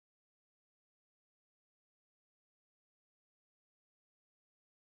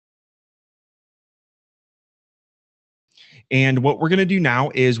And what we're going to do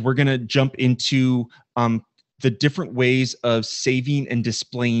now is we're going to jump into the different ways of saving and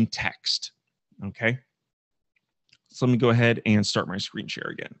displaying text. Okay. So let me go ahead and start my screen share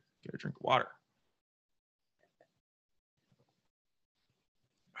again. Get a drink of water.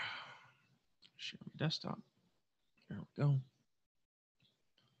 Share my desktop. There we go.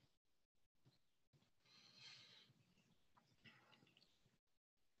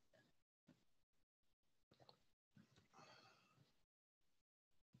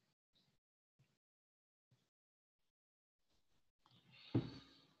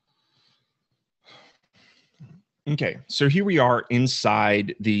 Okay, so here we are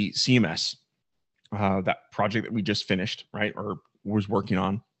inside the CMS, that project that we just finished, right, or was working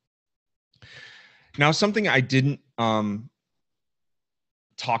on. Now, something I didn't talk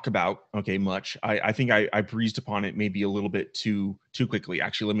about, okay, much. I think I breezed upon it maybe a little bit too quickly.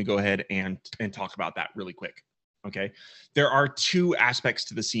 Actually, let me go ahead and talk about that really quick. Okay, there are two aspects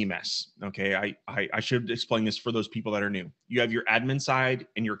to the CMS. Okay, I should explain this for those people that are new. You have your admin side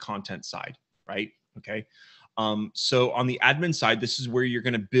and your content side, right? Okay. So on the admin side, this is where you're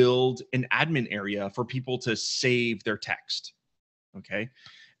going to build an admin area for people to save their text. Okay.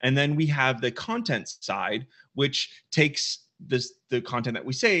 And then we have the content side, which takes the content that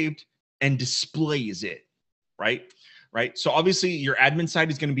we saved and displays it, right? Right. So obviously your admin side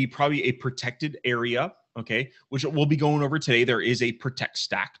is going to be probably a protected area. Okay. Which we'll be going over today. There is a protect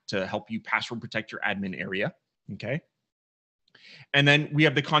stack to help you password protect your admin area. Okay. And then we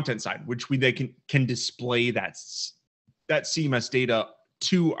have the content side, which they can display that CMS data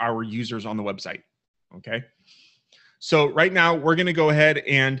to our users on the website. Okay. So right now we're going to go ahead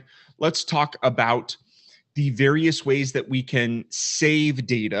and let's talk about the various ways that we can save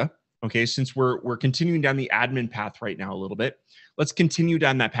data. Okay. Since we're continuing down the admin path right now a little bit, let's continue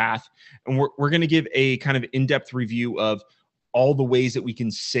down that path. And we're going to give a kind of in-depth review of all the ways that we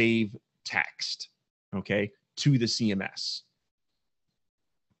can save text, okay, to the CMS.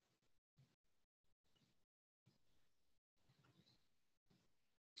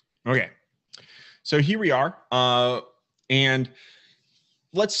 Okay, so here we are, and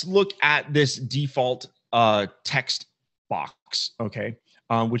let's look at this default text box, okay,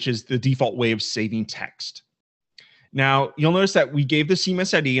 which is the default way of saving text. Now, you'll notice that we gave the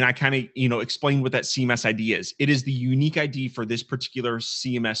CMS ID, and I kind of, explained what that CMS ID is. It is the unique ID for this particular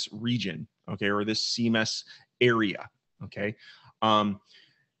CMS region, okay, or this CMS area, okay.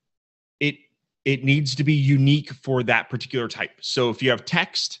 It needs to be unique for that particular type. So if you have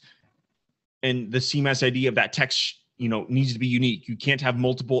text and the CMS ID of that text, needs to be unique. You can't have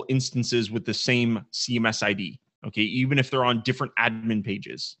multiple instances with the same CMS ID, okay, even if they're on different admin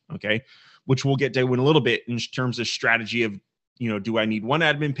pages, okay, which we'll get to in a little bit in terms of strategy of, do I need one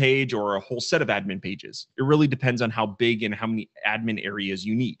admin page or a whole set of admin pages? It really depends on how big and how many admin areas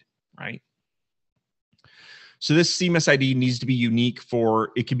you need, right? So this CMS ID needs to be unique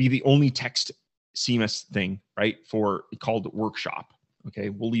it could be the only text CMS thing, right? Called workshop. Okay.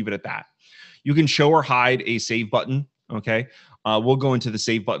 We'll leave it at that. You can show or hide a save button. Okay. We'll go into the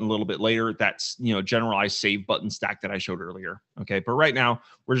save button a little bit later. That's, generalized save button stack that I showed earlier. Okay. But right now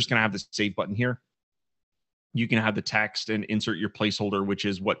we're just going to have the save button here. You can have the text and insert your placeholder, which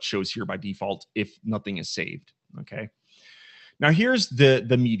is what shows here by default if nothing is saved. Okay. Now here's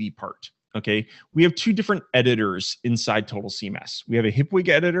the meaty part. Okay. We have two different editors inside Total CMS. We have a HipWig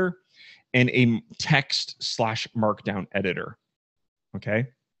editor and a text/markdown editor. Okay.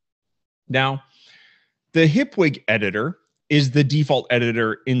 Now, the HipWig editor is the default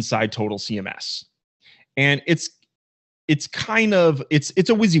editor inside Total CMS. And it's a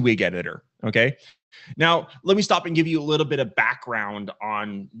WYSIWYG editor. Okay. Now, let me stop and give you a little bit of background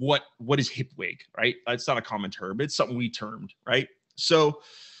on what is HipWig, right? It's not a common term. It's something we termed, right? So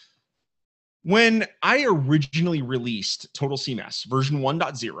when I originally released Total CMS version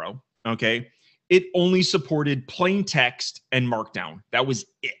 1.0, okay, it only supported plain text and markdown. That was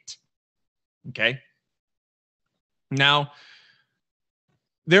it. Okay. Now,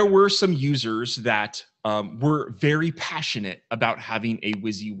 there were some users that were very passionate about having a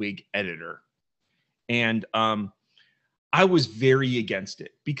WYSIWYG editor. And I was very against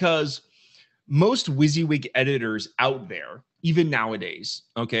it because most WYSIWYG editors out there, even nowadays,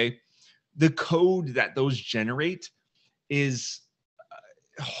 okay, the code that those generate is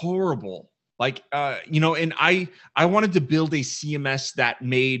horrible. Like, and I wanted to build a CMS that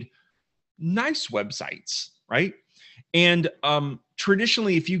made nice websites, right? And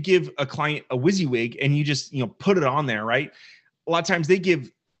traditionally, if you give a client a WYSIWYG and you just, put it on there, right? A lot of times they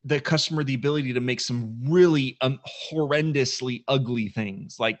give the customer the ability to make some really horrendously ugly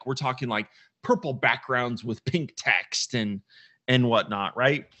things. Like we're talking like purple backgrounds with pink text and whatnot,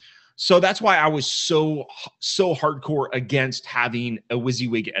 right? So that's why I was so hardcore against having a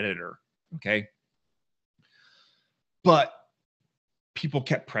WYSIWYG editor, okay? But people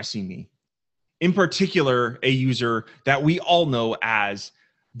kept pressing me. In particular, a user that we all know as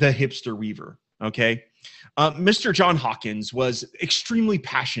the hipster weaver, okay? Mr. John Hawkins was extremely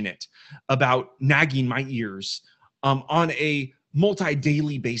passionate about nagging my ears on a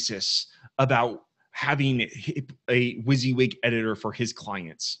multi-daily basis about having a WYSIWYG editor for his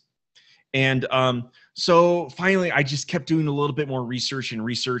clients. And so finally, I just kept doing a little bit more research,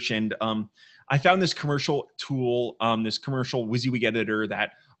 and I found this commercial tool, this commercial WYSIWYG editor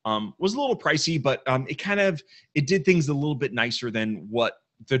that was a little pricey, but it did things a little bit nicer than what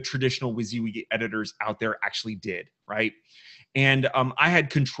the traditional WYSIWYG editors out there actually did, right? And I had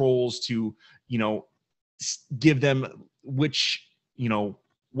controls to, give them which,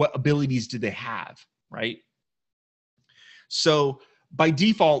 what abilities did they have, right? So by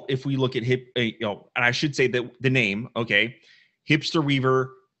default, if we look at and I should say that the name, okay, Hipster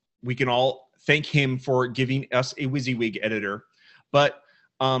Weaver, we can all thank him for giving us a WYSIWYG editor, but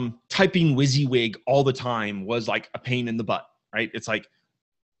typing WYSIWYG all the time was like a pain in the butt, right? It's like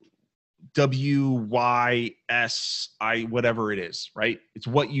WYSI, whatever it is, right? It's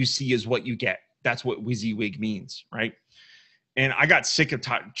what you see is what you get. That's what WYSIWYG means, right? And I got sick of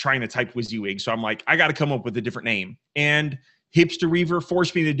trying to type WYSIWYG, so I'm like, I got to come up with a different name. And Hipster Weaver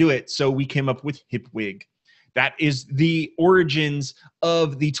forced me to do it, so we came up with HipWig. That is the origins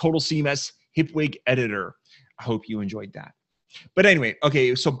of the Total CMS HipWig editor. I hope you enjoyed that. But anyway,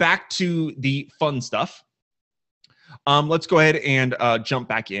 okay, so back to the fun stuff. Let's go ahead and jump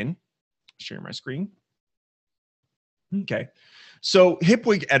back in. Share my screen. Okay, so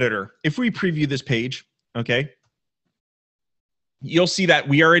HipWig editor. If we preview this page, okay, you'll see that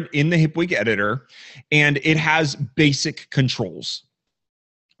we are in the HipWig editor, and it has basic controls.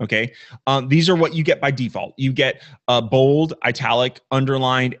 Okay, these are what you get by default. You get bold, italic,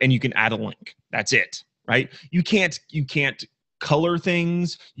 underlined, and you can add a link. That's it, right? You can't color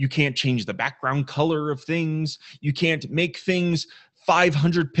things. You can't change the background color of things. You can't make things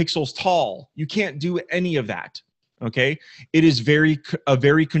 500 pixels tall. You can't do any of that. Okay, it is a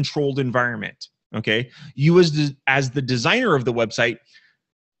very controlled environment. Okay, you as the designer of the website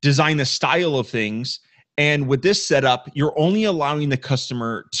design the style of things, and with this setup, you're only allowing the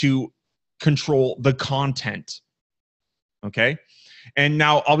customer to control the content. Okay, and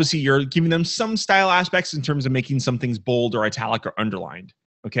now obviously you're giving them some style aspects in terms of making some things bold or italic or underlined.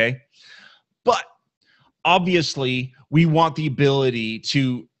 Okay, but obviously we want the ability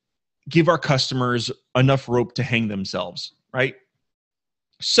to give our customers enough rope to hang themselves, right?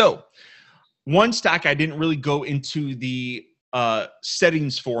 So one stack I didn't really go into the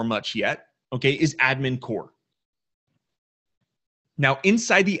settings for much yet, okay, is admin core. Now,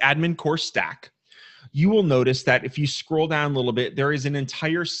 inside the admin core stack, you will notice that if you scroll down a little bit, there is an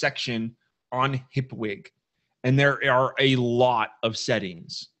entire section on HipWig, and there are a lot of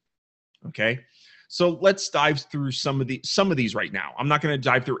settings, okay? So let's dive through some of these right now. I'm not going to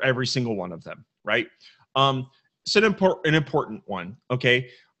dive through every single one of them, right? So an important one, okay?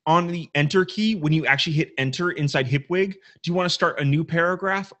 On the enter key, when you actually hit enter inside HipWig, do you want to start a new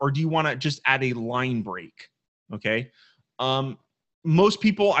paragraph, or do you want to just add a line break? Okay. Most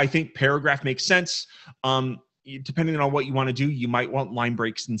people, I think paragraph makes sense. Depending on what you want to do, you might want line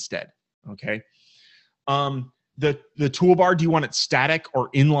breaks instead. Okay. The toolbar, do you want it static or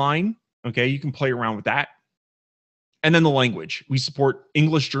inline? Okay. You can play around with that. And then the language. We support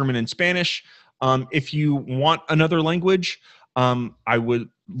English, German, and Spanish. If you want another language, I would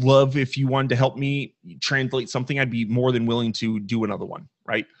love if you wanted to help me translate something. I'd be more than willing to do another one,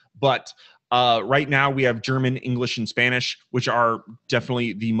 right? But right now we have German, English, and Spanish, which are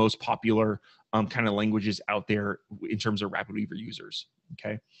definitely the most popular kind of languages out there in terms of RapidWeaver users,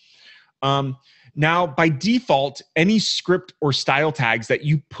 okay? Now, by default, any script or style tags that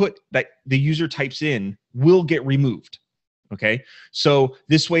you put that the user types in will get removed, okay? So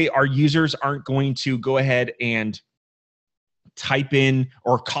this way our users aren't going to go ahead and type in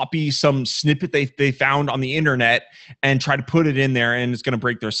or copy some snippet they found on the internet and try to put it in there, and it's going to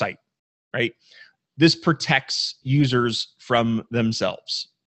break their site, right? This protects users from themselves,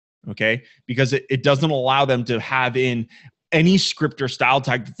 okay? Because it doesn't allow them to have in any script or style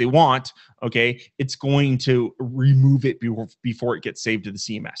tag that they want, okay? It's going to remove it before it gets saved to the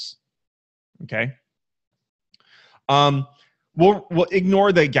CMS, okay? We'll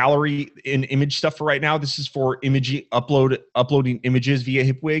ignore the gallery and image stuff for right now. This is for uploading images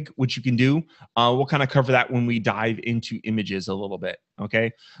via HipWig, which you can do. We'll kind of cover that when we dive into images a little bit,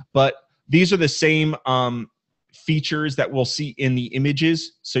 okay? But These are the same features that we'll see in the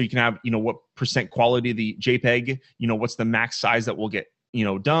images. So you can have, what percent quality of the JPEG, what's the max size that will get,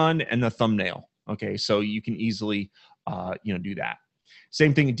 done, and the thumbnail. Okay, so you can easily, do that.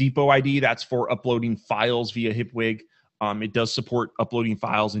 Same thing, Depot ID, that's for uploading files via HipWig. It does support uploading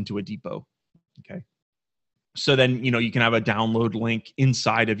files into a depot. Okay. So then, you can have a download link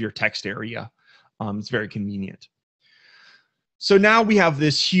inside of your text area. It's very convenient. So now we have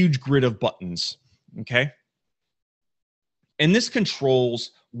this huge grid of buttons. Okay. And this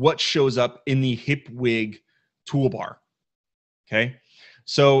controls what shows up in the HipWig toolbar. Okay.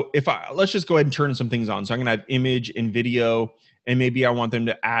 So let's just go ahead and turn some things on. So I'm going to have image and video, and maybe I want them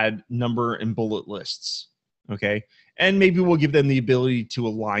to add number and bullet lists. Okay. And maybe we'll give them the ability to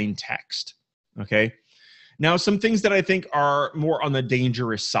align text. Okay. Now, some things that I think are more on the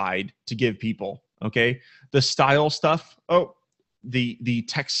dangerous side to give people. Okay. The style stuff. Oh, the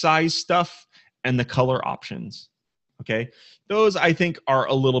text size stuff and the color options. Okay. Those I think are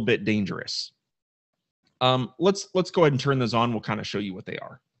a little bit dangerous. Let's go ahead and turn those on. We'll kind of show you what they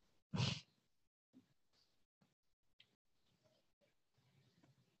are.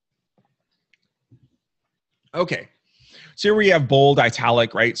 Okay. So here we have bold,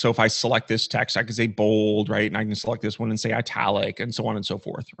 italic, right? So if I select this text, I can say bold, right? And I can select this one and say italic, and so on and so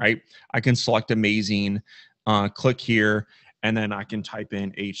forth, right? I can select amazing, click here, and then I can type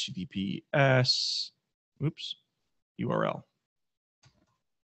in HTTPS, URL.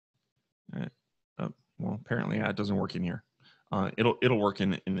 Well, apparently that doesn't work in here. It'll work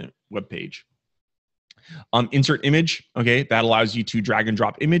in the web page. Insert image, okay? That allows you to drag and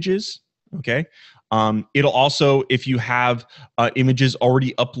drop images, okay? It'll also, if you have images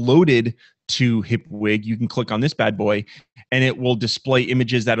already uploaded to HipWig, you can click on this bad boy, and it will display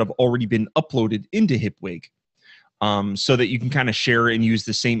images that have already been uploaded into HipWig, so that you can kind of share and use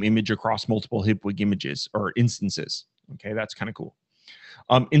the same image across multiple HipWig images or instances. Okay, that's kind of cool.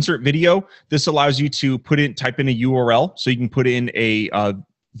 Insert video. This allows you to type in a URL, so you can put in a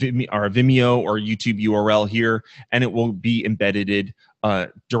Vimeo or YouTube URL here, and it will be embedded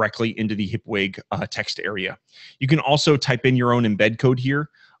directly into the HipWig text area. You can also type in your own embed code here.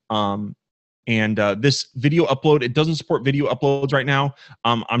 This video upload, it doesn't support video uploads right now.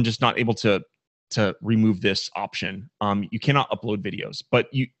 I'm just not able to remove this option. You cannot upload videos, but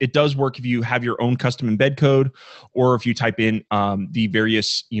it does work if you have your own custom embed code, or if you type in the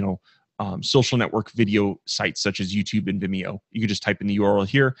various, social network video sites such as YouTube and Vimeo. You can just type in the URL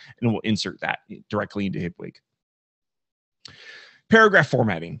here, and it will insert that directly into HipWig. Paragraph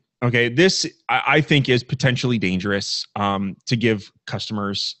formatting. Okay, this I think is potentially dangerous to give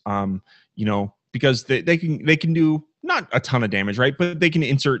customers, because they can do not a ton of damage, right? But they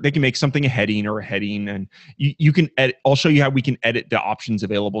can make something a heading or a heading, and you can edit. I'll show you how we can edit the options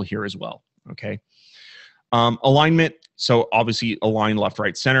available here as well. Okay. Alignment. So obviously align left,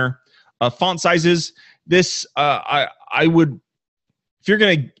 right, center. Font sizes. This I would, if you're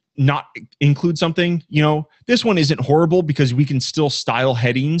going to not include something, this one isn't horrible because we can still style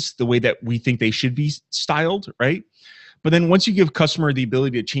headings the way that we think they should be styled, right? But then once you give customer the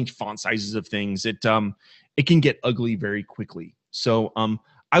ability to change font sizes of things, it can get ugly very quickly. So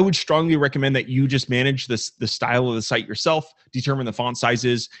I would strongly recommend that you just manage the style of the site yourself, determine the font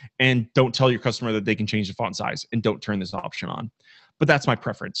sizes, and don't tell your customer that they can change the font size, and don't turn this option on. But that's my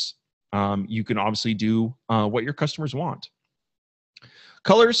preference. You can obviously do what your customers want.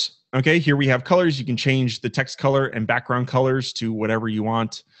 Colors. Okay, here we have colors. You can change the text color and background colors to whatever you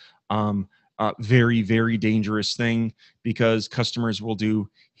want. Very, very dangerous thing, because customers will do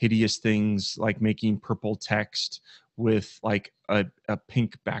hideous things like making purple text with like a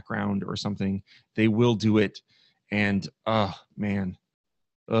pink background or something. They will do it, and man,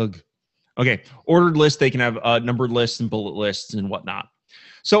 ugh. Okay, ordered list. They can have numbered lists and bullet lists and whatnot.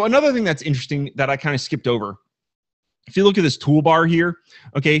 So another thing that's interesting that I kind of skipped over, if you look at this toolbar here,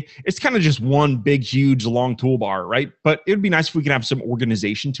 okay, it's kind of just one big, huge, long toolbar, right? But it would be nice if we could have some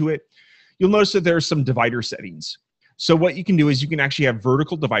organization to it. You'll notice that there are some divider settings. So what you can do is you can actually have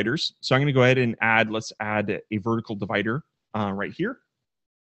vertical dividers. So I'm going to go ahead and let's add a vertical divider right here.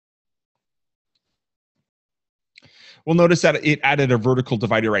 We'll notice that it added a vertical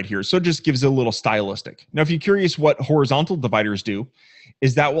divider right here. So it just gives it a little stylistic. Now, if you're curious what horizontal dividers do,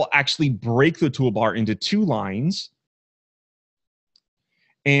 is that will actually break the toolbar into two lines,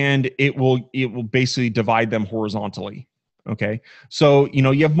 and it will basically divide them horizontally. Okay, so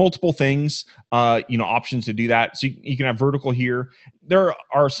you have multiple things, options to do that. So you can have vertical here. There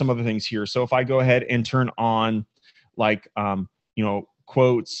are some other things here. So if I go ahead and turn on like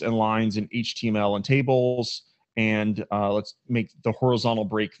quotes and lines and HTML and tables, and let's make the horizontal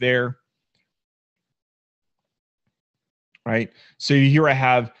break there. right? So here I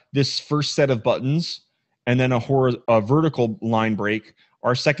have this first set of buttons, and then a vertical line break,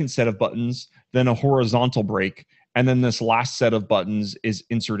 our second set of buttons, then a horizontal break, and then this last set of buttons is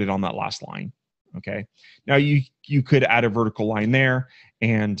inserted on that last line. Okay. Now you could add a vertical line there,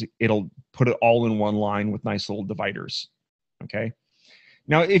 and it'll put it all in one line with nice little dividers. Okay.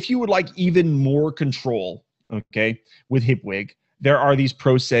 Now, if you would like even more control, okay, with Hipwig, there are these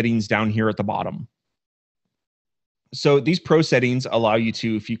pro settings down here at the bottom. So these pro settings allow you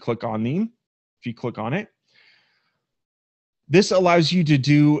to, if you click on it, this allows you to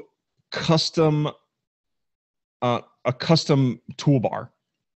do a custom toolbar.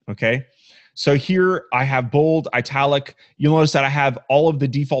 Okay. So here I have bold, italic. You'll notice that I have all of the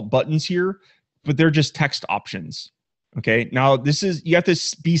default buttons here, but they're just text options. Okay. Now you have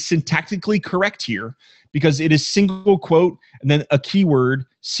to be syntactically correct here because it is single quote and then a keyword,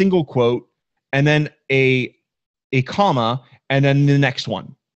 single quote, and then a comma, and then the next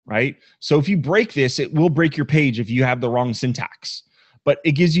one, right? So if you break this, it will break your page if you have the wrong syntax, but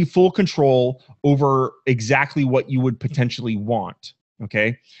it gives you full control over exactly what you would potentially want.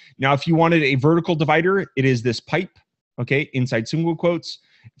 Okay. Now, if you wanted a vertical divider, it is this pipe, okay, inside single quotes.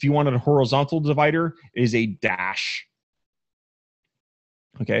 If you wanted a horizontal divider, it is a dash.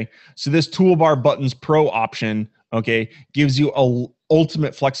 Okay. So this toolbar buttons pro option, okay, gives you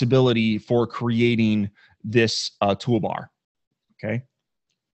ultimate flexibility for creating this toolbar. Okay.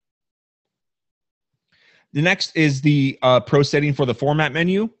 The next is the pro setting for the format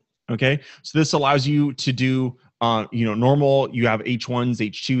menu. Okay. So this allows you to do normal, you have H1s,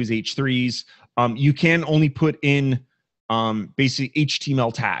 H2s, H3s. You can only put in basic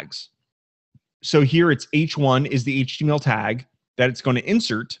HTML tags. So here it's H1 is the HTML tag that it's going to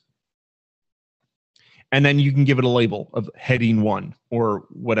insert. And then you can give it a label of heading 1 or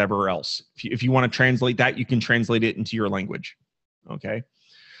whatever else. If you want to translate that, you can translate it into your language. Okay.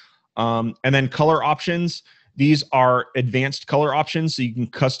 And then color options. These are advanced color options, so you can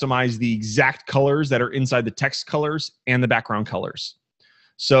customize the exact colors that are inside the text colors and the background colors.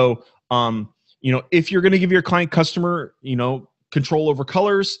 So, if you're going to give your customer, control over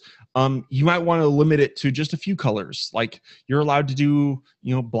colors, you might want to limit it to just a few colors. Like you're allowed to do,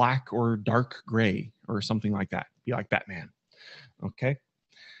 black or dark gray or something like that. Be like Batman. Okay.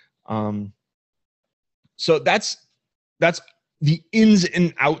 So that's the ins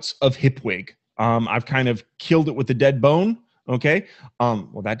and outs of Hipwig. I've kind of killed it with a dead bone. Okay.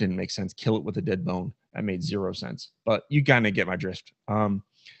 Well, that didn't make sense. Kill it with a dead bone. That made 0 sense, but you kind of get my drift.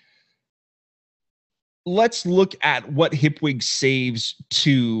 Let's look at what Hipwig saves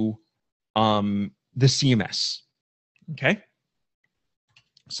to the CMS. Okay.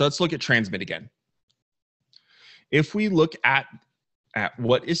 So let's look at transmit again. If we look at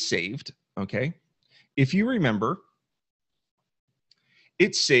what is saved, okay, if you remember,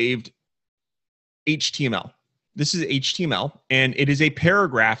 it saved HTML. This is HTML, and it is a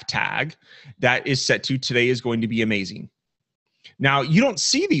paragraph tag that is set to today is going to be amazing. Now, you don't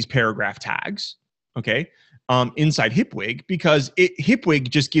see these paragraph tags, okay, inside Hipwig because Hipwig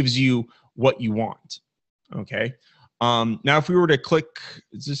just gives you what you want, okay? Now, if we were to click,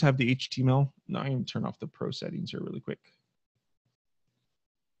 does this have the HTML? No, I'm going to turn off the pro settings here really quick.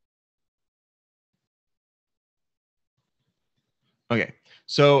 Okay,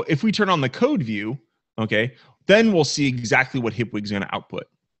 so if we turn on the code view, okay, then we'll see exactly what Hipwig's going to output.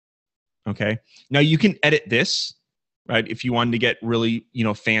 Okay, now you can edit this, right? If you wanted to get really,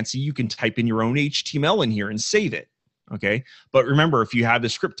 fancy, you can type in your own HTML in here and save it. Okay, but remember, if you have the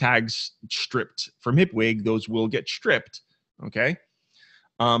script tags stripped from Hipwig, those will get stripped. Okay,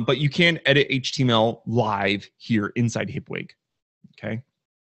 but you can edit HTML live here inside Hipwig. Okay,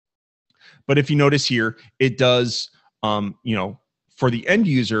 but if you notice here, it does, for the end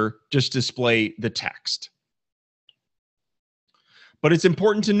user, just display the text. But it's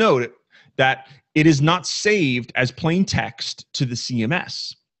important to note that it is not saved as plain text to the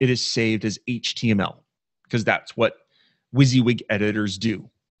CMS. It is saved as HTML because that's what WYSIWYG editors do.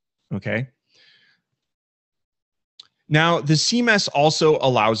 Okay. Now, the CMS also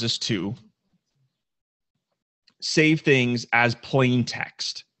allows us to save things as plain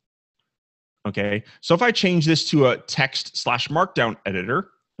text. Okay, so if I change this to a text/markdown editor,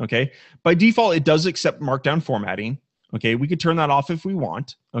 okay, by default, it does accept markdown formatting. Okay, we could turn that off if we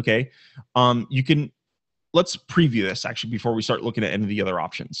want. Okay, let's preview this actually before we start looking at any of the other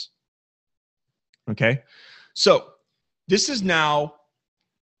options. Okay, so this is now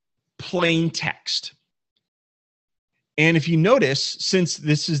plain text. And if you notice, since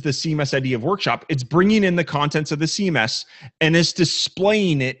this is the CMS idea of workshop, it's bringing in the contents of the CMS and it's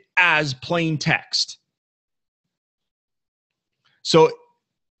displaying it as plain text. So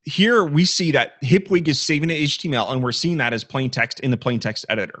here we see that Hipwig is saving to HTML, and we're seeing that as plain text in the plain text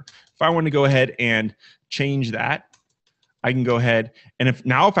editor. If I want to go ahead and change that, I can go ahead, and if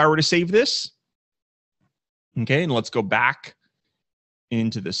I were to save this, okay, and let's go back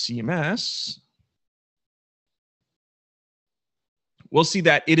into the CMS, we'll see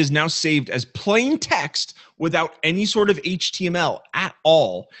that it is now saved as plain text without any sort of HTML at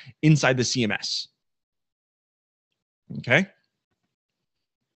all inside the CMS. Okay.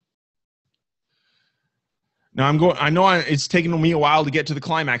 Now I know it's taken me a while to get to the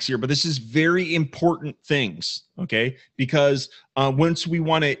climax here, but this is very important things, okay? Because once we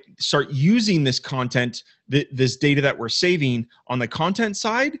want to start using this content, this data that we're saving on the content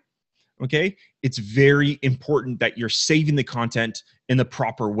side, okay, it's very important that you're saving the content in the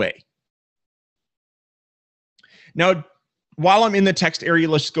proper way. Now, while I'm in the text area,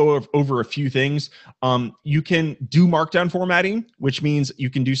 let's go over a few things. You can do markdown formatting, which means you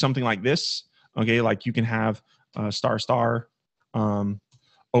can do something like this. Okay, like you can have star. And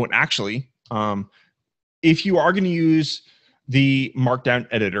actually, if you are going to use the markdown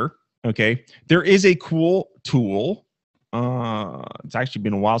editor, okay, there is a cool tool. It's actually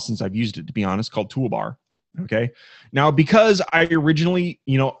been a while since I've used it, to be honest, called Toolbar. Okay, now because I originally,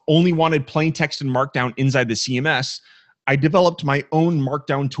 only wanted plain text and markdown inside the CMS, I developed my own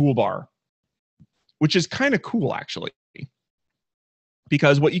markdown toolbar, which is kind of cool, actually.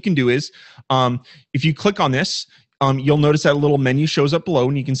 Because what you can do is, if you click on this, you'll notice that a little menu shows up below,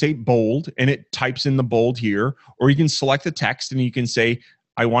 and you can say bold, and it types in the bold here, or you can select the text, and you can say,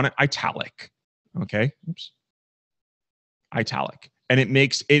 I want it italic. Okay, oops, italic, and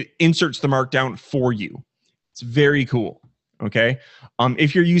it inserts the markdown for you. It's very cool. Okay,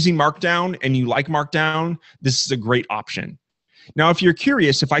 if you're using Markdown and you like Markdown, this is a great option. Now, if you're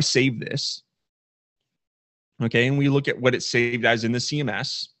curious, if I save this, okay, and we look at what it's saved as in the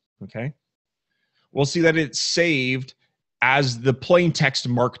CMS, okay, we'll see that it's saved as the plain text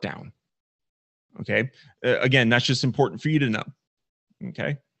markdown, okay? Again, that's just important for you to know,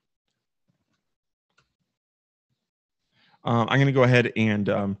 okay? I'm going to go ahead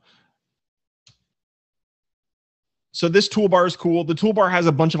and, so this toolbar is cool. The toolbar has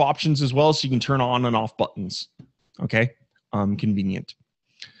a bunch of options as well, so you can turn on and off buttons, okay? Convenient.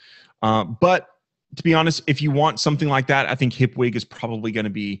 But to be honest, if you want something like that, I think Hipwig is probably going to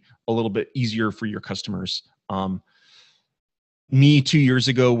be a little bit easier for your customers. Me 2 years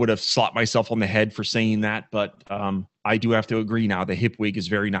ago would have slapped myself on the head for saying that, but I do have to agree now that Hipwig is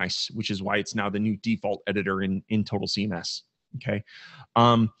very nice, which is why it's now the new default editor in Total CMS. Okay.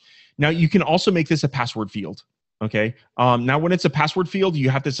 Now you can also make this a password field. Okay. Now when it's a password field, you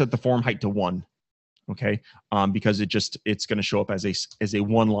have to set the form height to 1. Okay. Because it's going to show up as a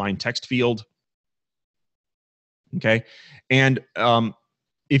one-line text field. Okay. And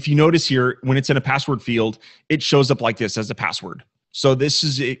if you notice here, when it's in a password field, it shows up like this as a password. So this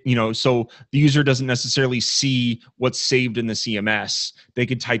is it, so the user doesn't necessarily see what's saved in the CMS. They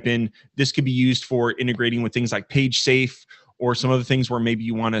could type in, this could be used for integrating with things like PageSafe or some other things where maybe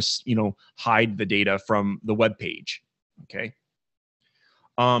you want to, hide the data from the web page. Okay.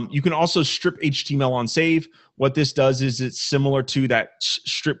 You can also strip HTML on save. What this does is it's similar to that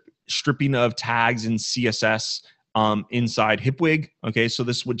stripping of tags in CSS inside Hipwig. Okay, so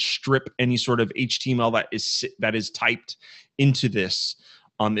this would strip any sort of HTML that is typed into this.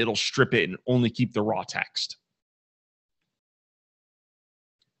 It'll strip it and only keep the raw text.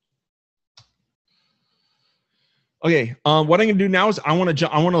 Okay, what I'm going to do now is I want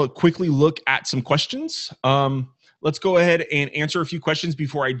to quickly look at some questions. Let's go ahead and answer a few questions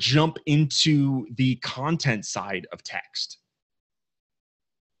before I jump into the content side of text.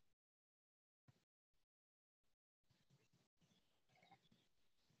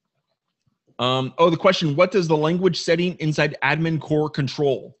 The question, what does the language setting inside admin core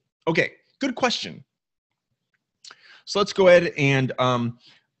control? Okay, good question. So let's go ahead and, I'm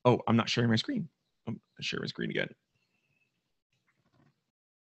not sharing my screen. I'm sharing my screen again.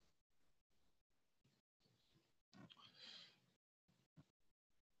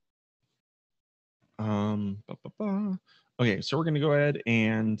 Okay, so we're going to go ahead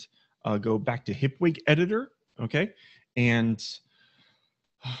and go back to Hipwig editor. Okay, and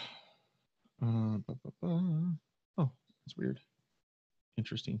oh, that's weird.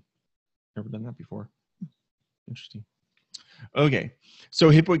 Interesting. Never done that before. Interesting. Okay,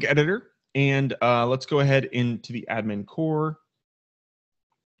 so Hipwig editor, and let's go ahead into the admin core.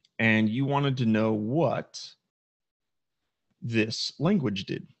 And you wanted to know what this language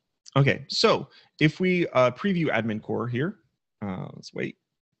did. Okay, so if we preview admin core here, let's wait.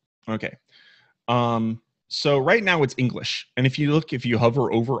 Okay, So right now it's English. And if you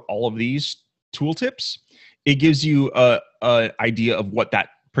hover over all of these tooltips, it gives you a idea of what that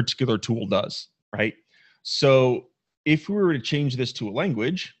particular tool does, right? So if we were to change this to a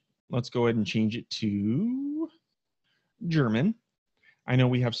language, let's go ahead and change it to German. I know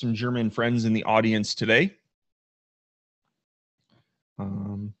we have some German friends in the audience today.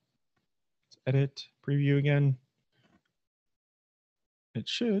 Let's edit, preview again. It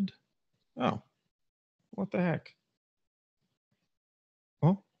should. Oh, what the heck?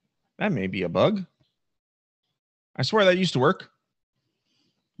 Well, that may be a bug. I swear that used to work.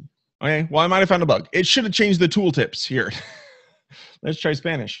 Okay, well, I might have found a bug. It should have changed the tooltips here. Let's try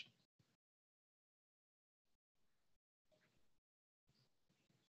Spanish.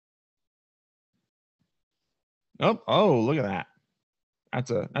 Oh, look at that.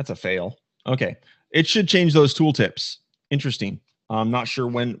 That's a fail. Okay, it should change those tooltips. Interesting. I'm not sure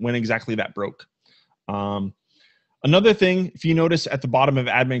when exactly that broke. Another thing, if you notice at the bottom of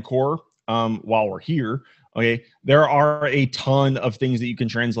Admin Core, while we're here, okay, there are a ton of things that you can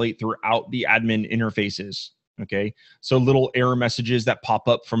translate throughout the admin interfaces. Okay, so little error messages that pop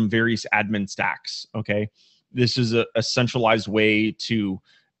up from various admin stacks. Okay, this is a centralized way to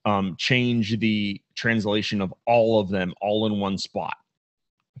change the translation of all of them all in one spot.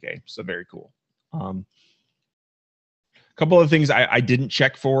 Okay, so very cool. Couple of things I didn't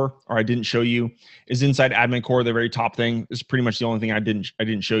check for or I didn't show you is inside Admin Core, the very top thing. This is pretty much the only thing I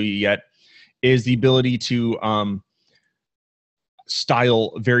didn't show you yet, is the ability to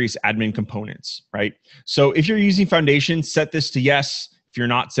style various admin components, right? So if you're using Foundation, set this to yes. If you're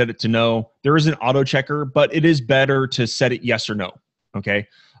not, set it to no. There is an auto checker, but it is better to set it yes or no, okay?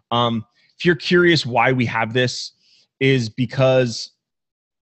 If you're curious why we have this, is because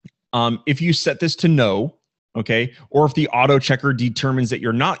if you set this to no, okay, or if the auto checker determines that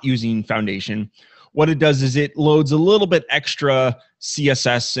you're not using Foundation, what it does is it loads a little bit extra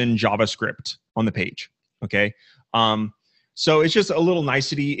CSS and JavaScript on the page, okay? So it's just a little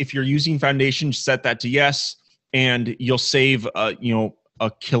nicety. If you're using Foundation, set that to yes, and you'll save, a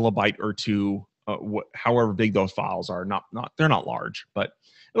kilobyte or two, however big those files are. They're not large, but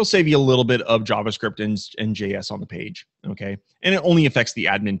it'll save you a little bit of JavaScript and JS on the page, okay? And it only affects the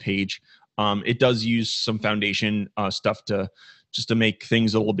admin page. It does use some Foundation stuff to make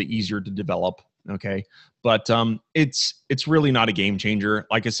things a little bit easier to develop, okay? But it's really not a game changer.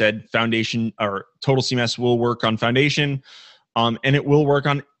 Like I said, Foundation or Total CMS will work on Foundation, and it will work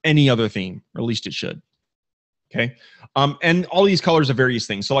on any other theme, or at least it should. Okay, and all these colors are various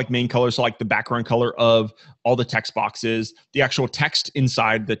things. So like main color, so like the background color of all the text boxes, the actual text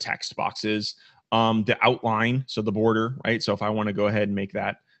inside the text boxes, the outline, so the border, right? So if I want to go ahead and make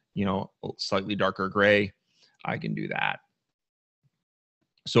that, slightly darker gray, I can do that.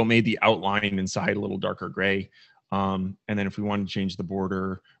 So it made the outline inside a little darker gray. And then if we want to change the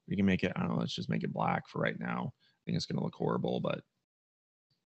border, we can make it, I don't know, let's just make it black for right now. I think it's going to look horrible, but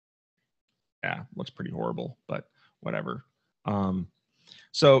yeah, looks pretty horrible, but whatever.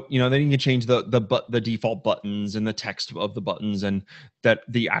 So, then you can change the default buttons and the text of the buttons and that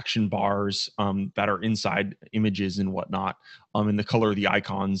the action bars that are inside images and whatnot, and the color of the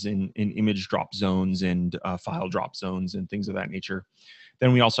icons in image drop zones and file drop zones and things of that nature.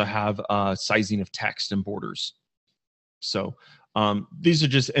 Then we also have sizing of text and borders. So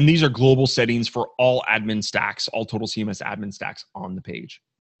these are global settings for all admin stacks, all Total CMS admin stacks on the page.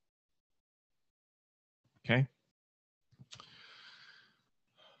 Okay.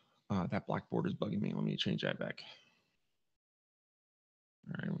 That black border is bugging me. Let me change that back.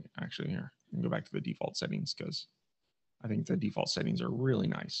 All right, actually here, I can go back to the default settings because I think the default settings are really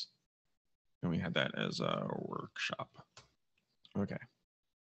nice. And we had that as a workshop. Okay.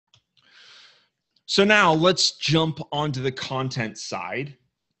 So now let's jump onto the content side,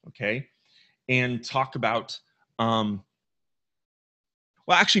 okay, and talk about, well,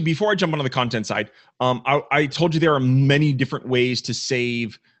 actually, before I jump onto the content side, I told you there are many different ways to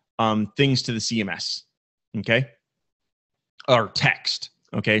save things to the CMS, okay, or text,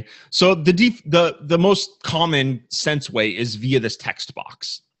 okay. So the most common sense way is via this text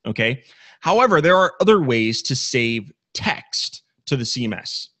box, okay. However, there are other ways to save text to the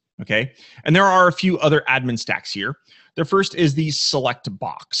CMS, okay, and there are a few other admin stacks here. The first is the select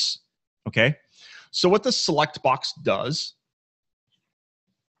box, okay. So what the select box does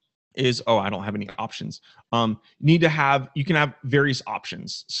is, I don't have any options. You can have various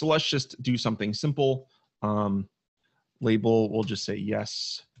options. So let's just do something simple. Label, we'll just say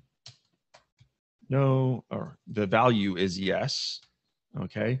yes, no, or the value is yes,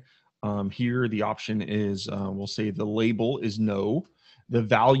 okay. Here the option is, we'll say the label is no. The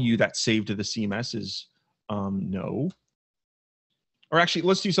value that's saved to the CMS is no. Or actually,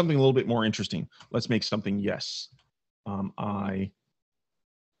 let's do something a little bit more interesting. Let's make something yes. I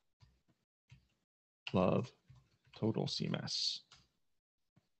love Total CMS.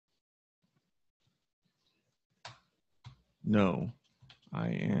 No, I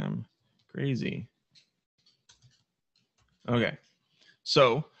am crazy. Okay,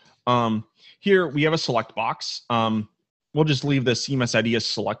 so here we have a select box. We'll just leave the CMS ID as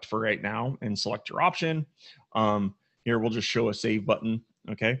select for right now and select your option. Here we'll just show a save button,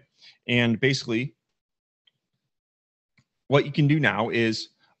 okay? And basically, what you can do now is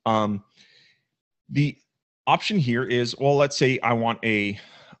the option here is, well, let's say I want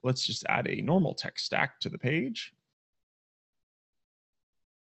let's just add a normal text stack to the page.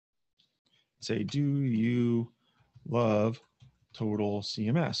 Say, do you love Total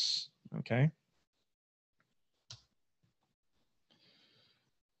CMS? Okay.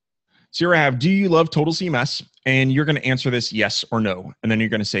 So here I have, do you love Total CMS? And you're going to answer this yes or no. And then you're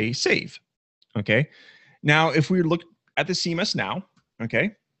going to say save. Okay. Now, if we look at the CMS now,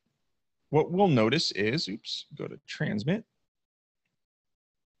 okay, what we'll notice is, oops, go to transmit,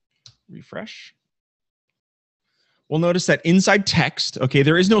 refresh. We'll notice that inside text, okay,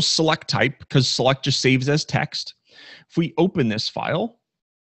 there is no select type because select just saves as text. If we open this file,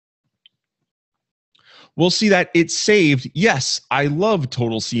 we'll see that it's saved, yes, I love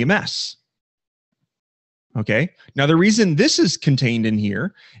Total CMS. Okay, now the reason this is contained in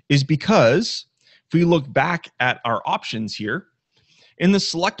here is because if we look back at our options here, in the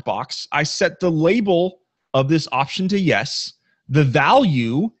select box, I set the label of this option to yes. The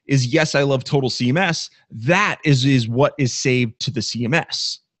value is yes, I love Total CMS. That is what is saved to the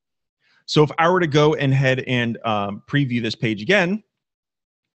CMS. So if I were to go ahead and preview this page again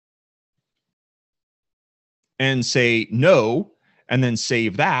and say no, and then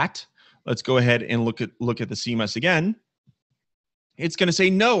save that, let's go ahead and look at the CMS again. It's going to say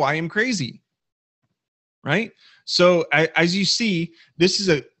no, I am crazy, right? So as you see,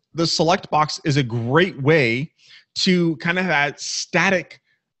 the select box is a great way to kind of add static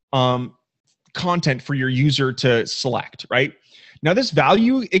content for your user to select, right? Now this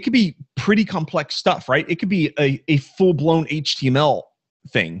value, it could be pretty complex stuff, right? It could be a full-blown HTML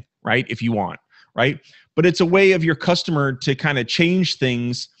thing, right? If you want, right? But it's a way of your customer to kind of change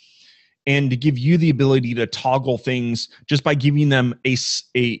things and to give you the ability to toggle things just by giving them a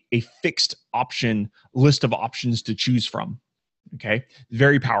fixed list of options to choose from, okay?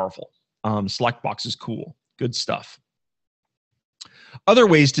 Very powerful. Select box is cool. Good stuff. Other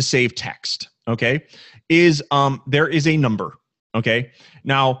ways to save text, okay, is there is a number, okay?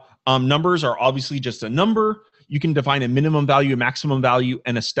 Now, numbers are obviously just a number. You can define a minimum value, a maximum value,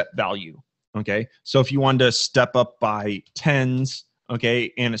 and a step value, okay? So if you wanted to step up by tens,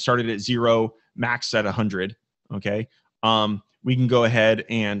 okay, and it started at 0, max at 100, okay, we can go ahead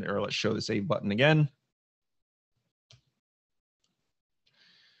or let's show the save button again.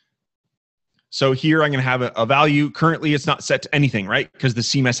 So here I'm going to have a value. Currently, it's not set to anything, right? Because the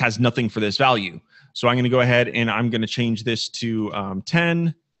CMS has nothing for this value. So I'm going to go ahead and I'm going to change this to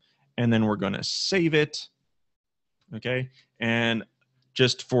 10, and then we're going to save it. Okay, and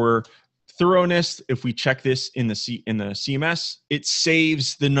just for thoroughness, if we check this in the CMS, it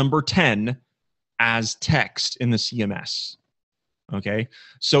saves the number 10 as text in the CMS. Okay,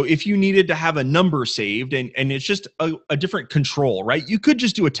 so if you needed to have a number saved and it's just a different control, right? You could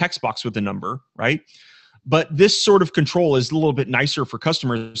just do a text box with a number, right? But this sort of control is a little bit nicer for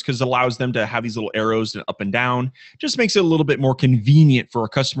customers because it allows them to have these little arrows up and down. Just makes it a little bit more convenient for our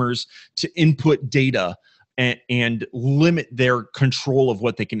customers to input data and limit their control of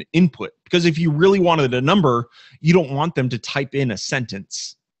what they can input. Because if you really wanted a number, you don't want them to type in a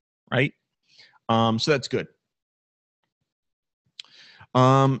sentence, right? So that's good.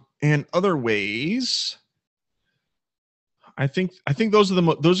 And other ways, I think those are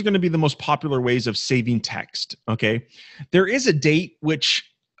going to be the most popular ways of saving text. Okay, there is a date which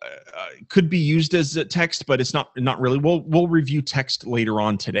could be used as a text, but it's not really. We'll review text later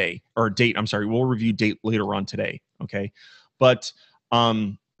on today, or date. I'm sorry, we'll review date later on today. Okay, but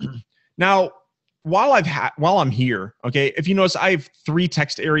now while I'm here, okay, if you notice, I have 3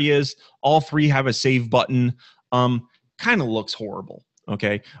 text areas. All 3 have a save button. Kind of looks horrible.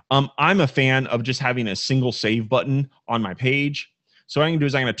 Okay, I'm a fan of just having a single save button on my page. So what I'm gonna do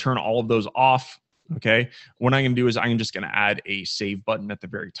is I'm gonna turn all of those off. Okay, what I'm gonna do is I'm just gonna add a save button at the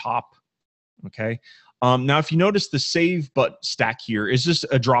very top. Okay, now if you notice the save button stack here is just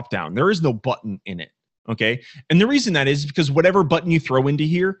a drop down. There is no button in it. Okay. And the reason that is because whatever button you throw into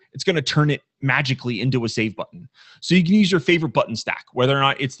here, it's going to turn it magically into a save button. So you can use your favorite button stack, whether or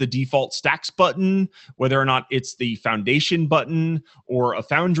not it's the default stacks button, whether or not it's the foundation button or a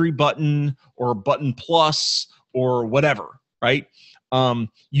foundry button or a button plus or whatever, right?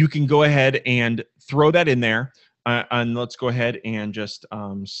 You can go ahead and throw that in there. And let's go ahead and just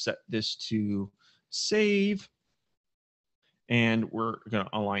set this to save. And we're going to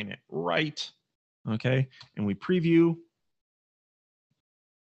align it right. Okay, and we preview.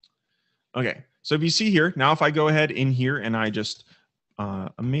 Okay, so if you see here, now if I go ahead in here and I just,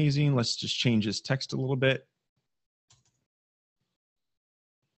 amazing, let's just change this text a little bit.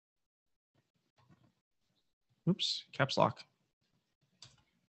 Oops, caps lock.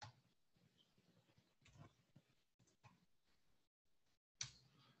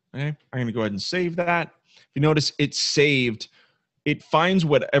 Okay, I'm gonna go ahead and save that. If you notice, it's saved. It finds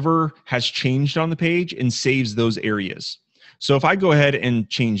whatever has changed on the page and saves those areas. So if I go ahead and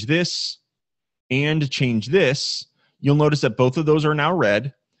change this and change this, you'll notice that both of those are now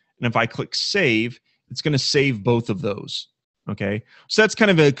red. And if I click save, it's going to save both of those. Okay, so that's kind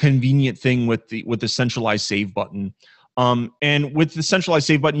of a convenient thing with the centralized save button. And with the centralized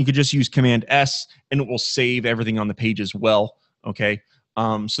save button, you could just use Command S and it will save everything on the page as well. Okay,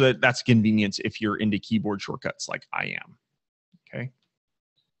 so that's convenience if you're into keyboard shortcuts like I am. Okay.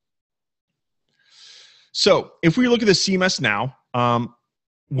 So if we look at the CMS now,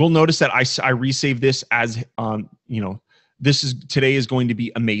 we'll notice that I resave this as, today is going to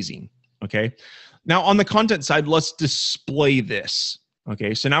be amazing. Okay. Now on the content side, let's display this.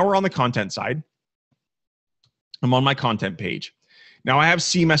 Okay. So now we're on the content side. I'm on my content page. Now I have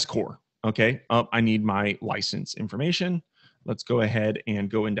CMS core. Okay. I need my license information. Let's go ahead and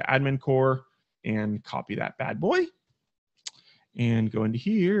go into admin core and copy that bad boy. And go into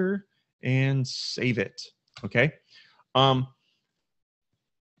here and save it. Okay. There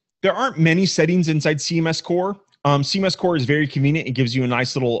aren't many settings inside CMS Core. CMS Core is very convenient. It gives you a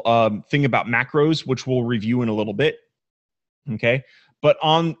nice little thing about macros, which we'll review in a little bit. Okay. But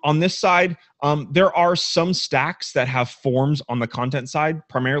on this side, there are some stacks that have forms on the content side,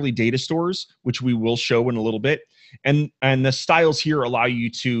 primarily data stores, which we will show in a little bit. And the styles here allow you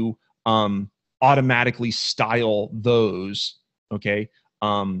to automatically style those. Okay,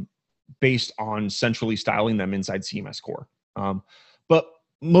 based on centrally styling them inside CMS Core. But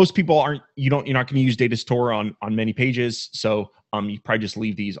most people you're not going to use data store on many pages, so you probably just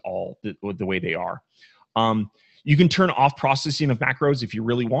leave these all the way they are. You can turn off processing of macros if you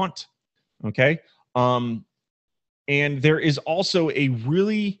really want. Okay, and there is also a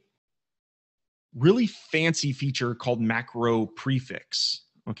really fancy feature called macro prefix.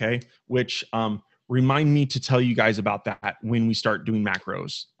 Okay, which remind me to tell you guys about that when we start doing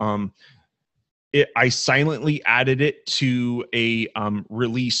macros. I silently added it to a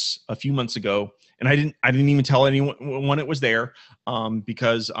release a few months ago, and I didn't even tell anyone when it was there,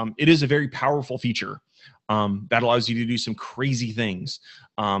 because it is a very powerful feature that allows you to do some crazy things.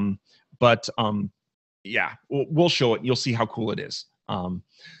 Yeah, we'll show it. You'll see how cool it is.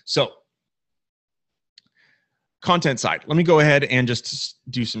 So content side. Let me go ahead and just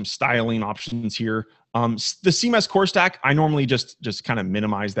do some styling options here. The CMS core stack, I normally just kind of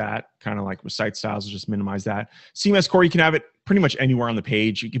minimize that, kind of like with site styles, just minimize that. CMS core, you can have it pretty much anywhere on the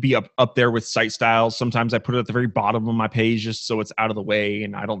page. You could be up there with site styles. Sometimes I put it at the very bottom of my page just so it's out of the way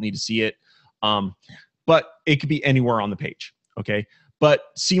and I don't need to see it. But it could be anywhere on the page, okay? But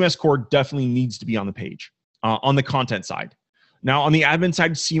CMS core definitely needs to be on the page, on the content side. Now, on the admin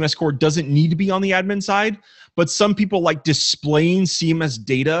side, CMS core doesn't need to be on the admin side, but some people like displaying CMS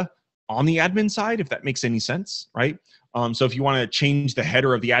data on the admin side, if that makes any sense, right? So if you want to change the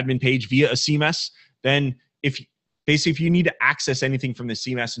header of the admin page via a CMS, then if you need to access anything from the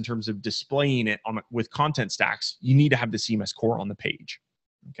CMS in terms of displaying it with content stacks, you need to have the CMS core on the page,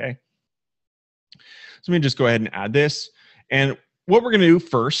 okay? So let me just go ahead and add this. And what we're going to do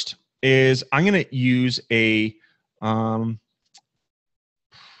first is I'm going to use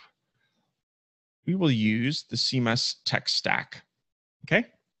we will use the CMS text stack, okay?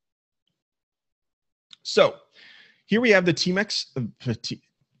 So here we have the total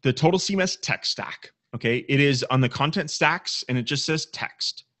CMS text stack, okay? It is on the content stacks and it just says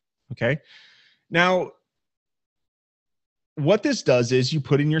text, okay? Now, what this does is you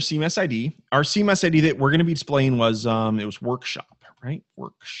put in your CMS ID. Our CMS ID that we're going to be displaying was, it was workshop, right?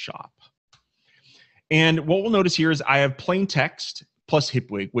 Workshop. And what we'll notice here is I have plain text plus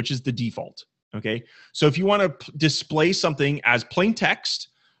HipWig, which is the default. Okay, so if you want to display something as plain text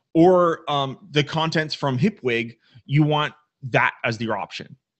or the contents from HipWig, you want that as your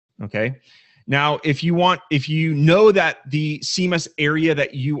option. Okay, Now, if you know that the CMS area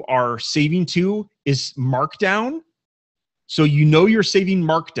that you are saving to is Markdown, so you know you're saving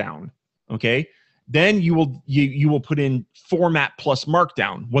Markdown, okay? Then you will put in format plus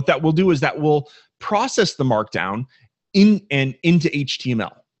Markdown. What that will do is that will process the Markdown into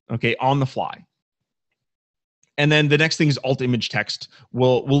HTML, okay, on the fly. And then the next thing is alt image text.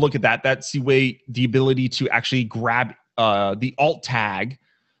 We'll look at that. That's the ability to actually grab the alt tag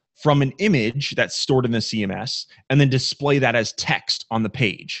from an image that's stored in the CMS and then display that as text on the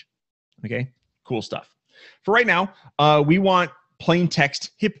page. Okay, cool stuff. For right now, we want plain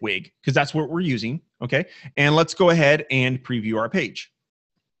text hipwig because that's what we're using. Okay, and let's go ahead and preview our page.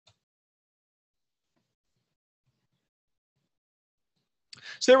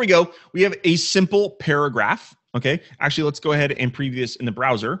 So there we go. We have a simple paragraph. Okay, actually, let's go ahead and preview this in the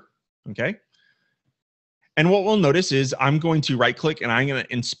browser. Okay. And what we'll notice is I'm going to right click and I'm going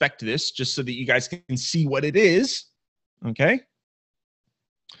to inspect this just so that you guys can see what it is. Okay.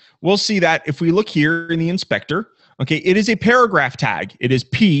 We'll see that if we look here in the inspector, okay, it is a paragraph tag. It is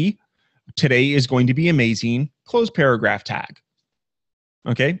P, today is going to be amazing, close paragraph tag.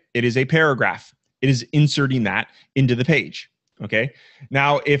 Okay. It is a paragraph. It is inserting that into the page. Okay.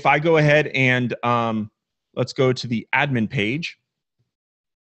 Now, if I go ahead and let's go to the admin page.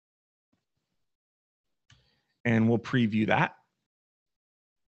 And we'll preview that.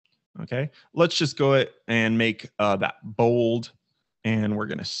 Okay, let's just go and make that bold, and we're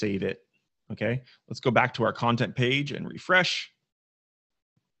going to save it. Okay, let's go back to our content page and refresh.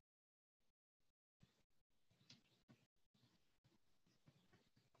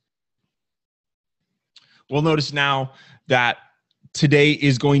 We'll notice now that today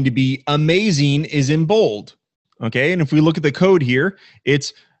is going to be amazing is in bold. Okay, and if we look at the code here,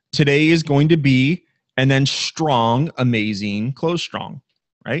 it's today is going to be and then strong, amazing, close strong,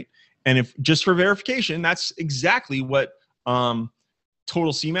 right? And if just for verification, that's exactly what Total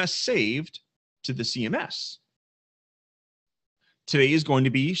CMS saved to the CMS. Today is going to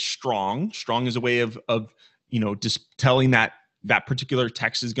be strong. Strong is a way of just telling that that particular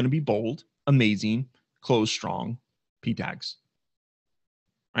text is going to be bold, amazing, close strong, P tags,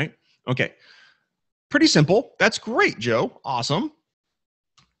 right? Okay, pretty simple. That's great, Joe. Awesome.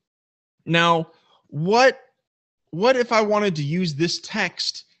 Now, what if I wanted to use this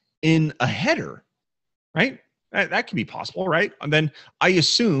text in a header, right? That could be possible, right? And then I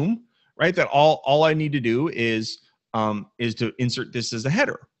assume, right, that all I need to do is to insert this as a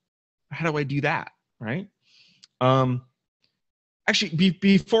header. How do I do that, right? Actually,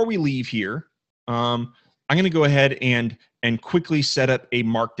 before we leave here, I'm going to go ahead and quickly set up a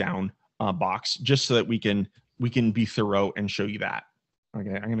markdown box just so that we can be thorough and show you that.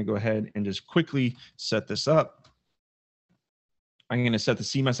 Okay, I'm going to go ahead and just quickly set this up. I'm going to set the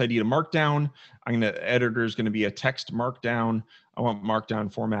CMS ID to markdown. Editor is going to be a text markdown. I want markdown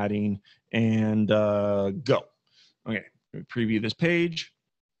formatting and go. Okay, preview this page.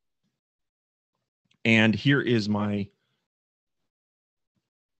 And here is my,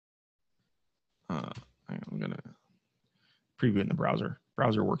 I'm going to preview it in the browser.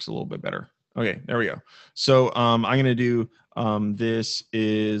 Browser works a little bit better. Okay, there we go. So I'm going to do, this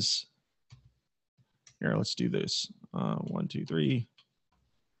is, here, let's do this. 1, 2, 3.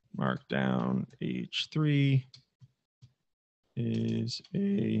 Markdown H3 is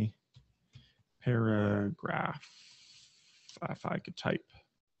a paragraph. If I could type.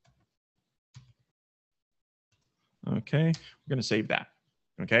 Okay, we're going to save that.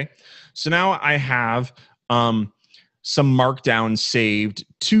 Okay, so now I have some markdown saved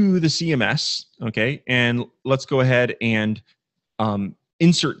to the CMS. Okay, and let's go ahead and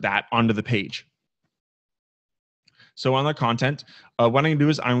insert that onto the page. So on the content, what I'm going to do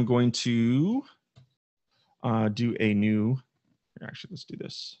is I'm going to do a new, actually, let's do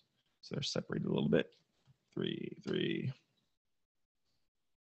this. So they're separated a little bit. 3, 3.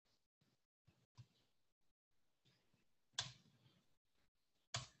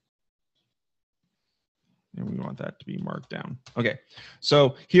 And we want that to be marked down. Okay,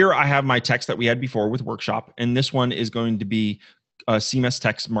 so here I have my text that we had before with workshop, and this one is going to be CMS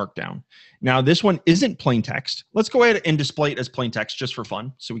text markdown. Now this one isn't plain text. Let's go ahead and display it as plain text just for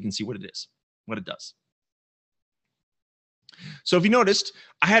fun so we can see what it is, what it does. So if you noticed,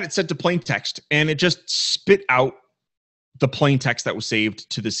 I had it set to plain text and it just spit out the plain text that was saved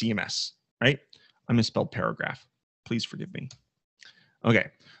to the CMS, right? I misspelled paragraph. Please forgive me.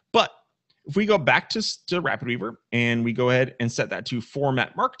 Okay, but if we go back to RapidWeaver and we go ahead and set that to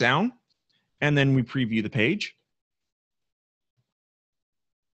format markdown, and then we preview the page.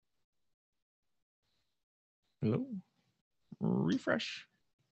 Hello, refresh.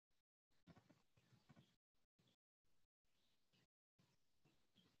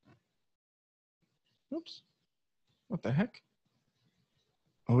 Oops. What the heck?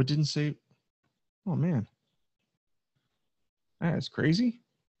 Oh, it didn't say. Oh, man. That is crazy.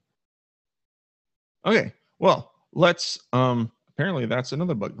 Okay. Well, let's, apparently that's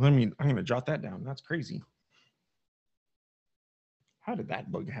another bug. I'm going to jot that down. That's crazy. How did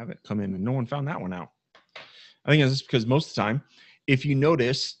that bug have it come in and no one found that one out? I think it's because most of the time, if you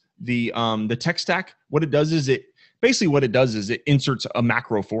notice the text stack, what it does is it inserts a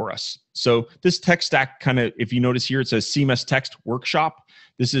macro for us. So this text stack kind of, if you notice here, it says CMS text workshop.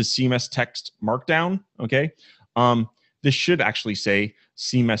 This is CMS text markdown. Okay. This should actually say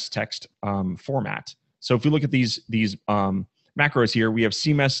CMS text format. So if we look at these macros here, we have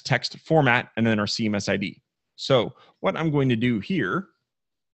CMS text format and then our CMS ID. So what I'm going to do here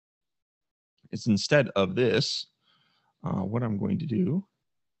is instead of this, what I'm going to do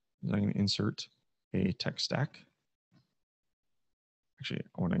is I'm going to insert a text stack. Actually,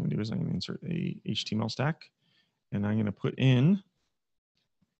 what I'm going to do is I'm going to insert a HTML stack, and I'm going to put in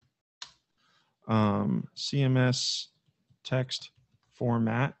CMS text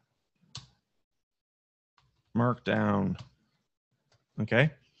format markdown.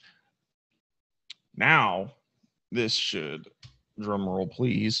 Okay. Now, this should, drum roll,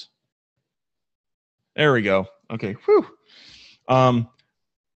 please. There we go. Okay. Whew.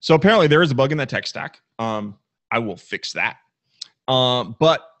 So apparently there is a bug in the text stack. I will fix that.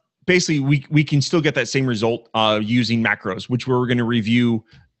 But basically, we can still get that same result using macros, which we're going to review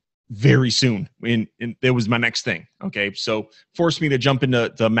very soon. And it was my next thing. Okay. So forced me to jump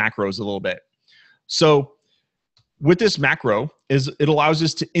into the macros a little bit. So with this macro, it allows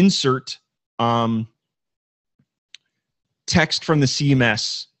us to insert text from the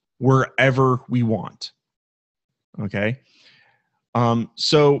CMS wherever we want. Okay.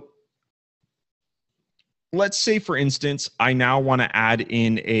 So let's say, for instance, I now want to add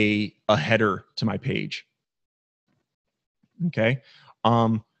in a header to my page. Okay.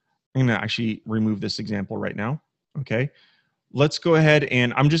 I'm going to actually remove this example right now. Okay. Let's go ahead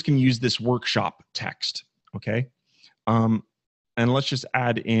and I'm just going to use this workshop text. Okay. And let's just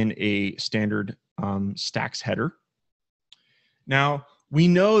add in a standard stacks header. Now, we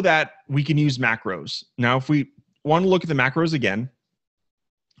know that we can use macros. Now, if we want to look at the macros again,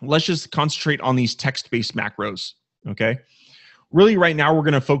 let's just concentrate on these text-based macros, okay? Really, right now, we're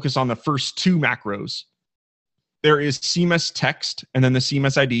going to focus on the first two macros. There is CMS text, and then the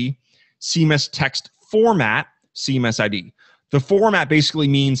CMS ID, CMS text format, CMS ID. The format basically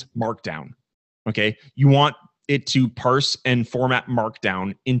means markdown, okay? You want it to parse and format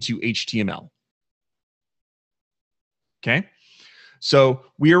markdown into HTML, okay? So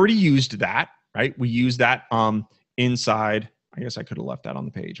we already used that, right? We used that inside. I guess I could have left that on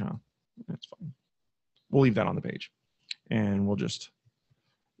the page, huh? That's fine. We'll leave that on the page, and we'll just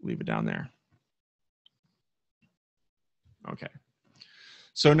leave it down there. Okay.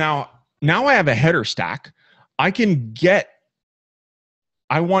 So now I have a header stack. I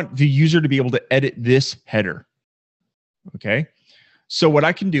want the user to be able to edit this header. Okay. So what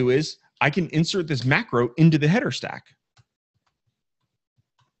I can do is I can insert this macro into the header stack.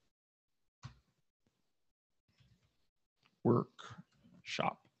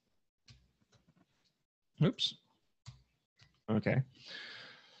 Workshop. Oops. Okay.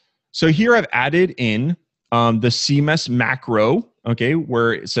 So here I've added in the CMS macro, okay,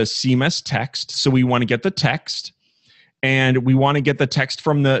 where it says CMS text. So we want to get the text, and we want to get the text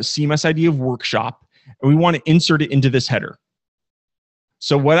from the CMS ID of workshop, and we want to insert it into this header.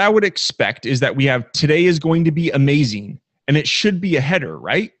 So what I would expect is that we have today is going to be amazing, and it should be a header,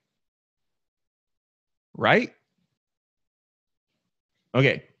 right? Right?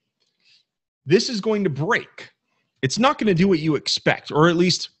 Okay. This is going to break. It's not going to do what you expect, or at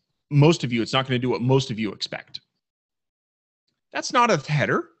least most of you, it's not going to do what most of you expect. That's not a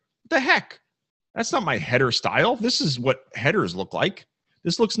header. What the heck? That's not my header style. This is what headers look like.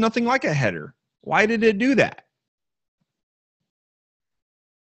 This looks nothing like a header. Why did it do that?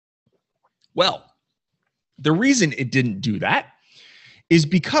 Well, the reason it didn't do that is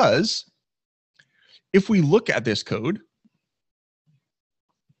because if we look at this code,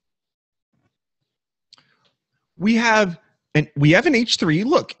 we have an H3.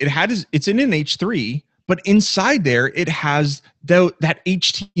 Look, it's in an H3, but inside there it has that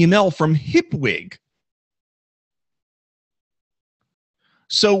HTML from HipWig.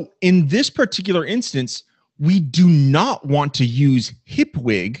 So in this particular instance, we do not want to use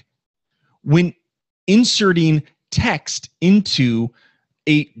HipWig when inserting text into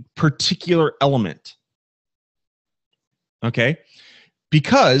a particular element. Okay?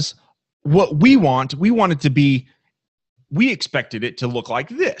 Because what we expected it to look like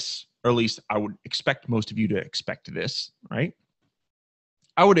this. or at least I would expect most of you to expect this, right?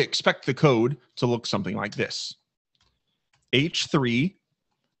 I would expect the code to look something like this. H3,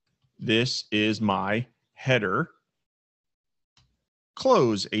 this is my header,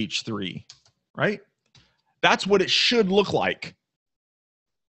 close H3, right? That's what it should look like.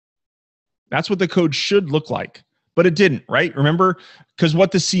 That's what the code should look like, but it didn't, right? Remember, because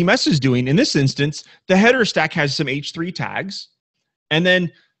what the CMS is doing in this instance, the header stack has some H3 tags, and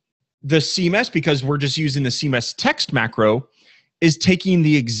then the CMS, because we're just using the CMS text macro, is taking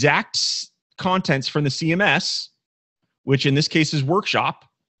the exact contents from the CMS, which in this case is workshop,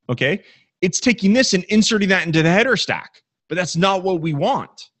 okay? It's taking this and inserting that into the header stack, but that's not what we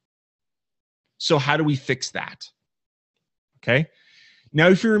want. So how do we fix that? Okay. Now,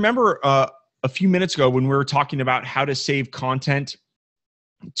 if you remember a few minutes ago when we were talking about how to save content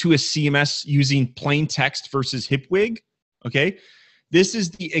to a CMS using plain text versus HipWig, okay? This is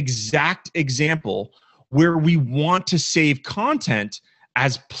the exact example where we want to save content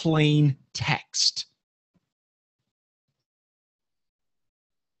as plain text.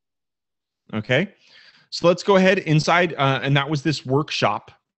 Okay, so let's go ahead inside, and that was this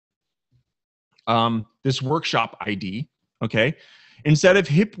workshop ID, okay? Instead of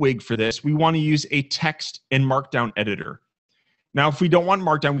HipWig for this, we want to use a text and markdown editor. Now, if we don't want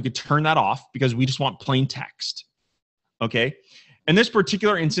markdown, we could turn that off because we just want plain text, okay? In this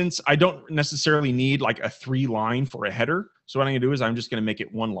particular instance, I don't necessarily need like a 3-line for a header. So what I'm going to do is I'm just going to make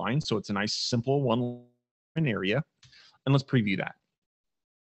it 1 line. So it's a nice, simple 1-line area. And let's preview that.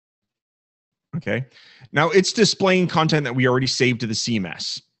 Okay. Now it's displaying content that we already saved to the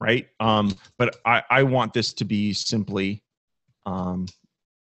CMS, right? But I want this to be simply, okay.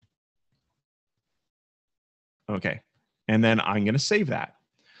 And then I'm going to save that.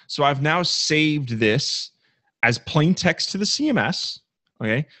 So I've now saved this as plain text to the CMS,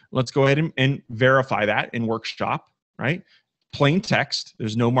 okay? Let's go ahead and verify that in Workshop, right? Plain text,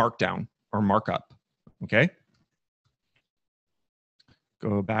 there's no markdown or markup, okay?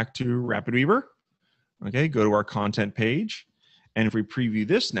 Go back to RapidWeaver, okay? Go to our content page. And if we preview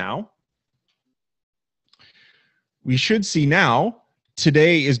this now, we should see now,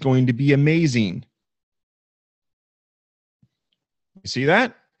 today is going to be amazing. You see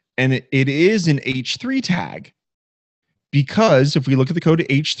that? And it is an H3 tag, because if we look at the code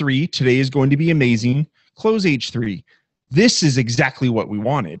H3, today is going to be amazing, close H3. This is exactly what we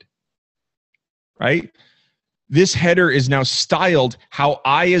wanted, right? This header is now styled how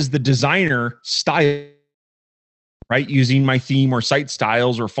I, as the designer, style, right? Using my theme or site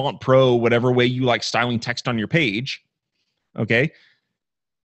styles or Font Pro, whatever way you like styling text on your page, okay?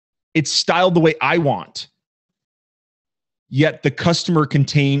 It's styled the way I want. Yet the customer can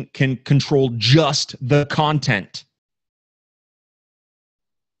control just the content.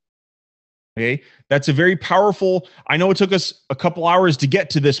 Okay, that's a very powerful, I know it took us a couple hours to get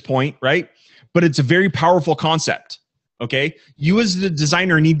to this point, right? But it's a very powerful concept, okay? You as the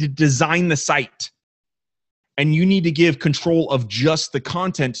designer need to design the site, and you need to give control of just the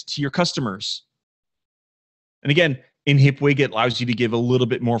content to your customers. And again, in HipWig, it allows you to give a little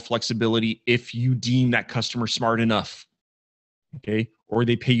bit more flexibility if you deem that customer smart enough. Okay, or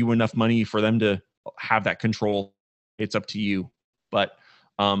they pay you enough money for them to have that control. It's up to you. But,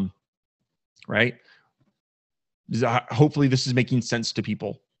 right? Hopefully this is making sense to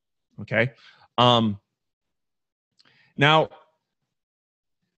people. Okay. Now,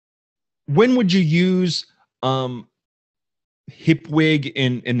 when would you use HipWig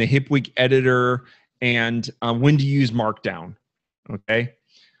in the HipWig editor, and when to use Markdown? Okay,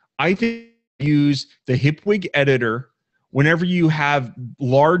 I think use the HipWig editor whenever you have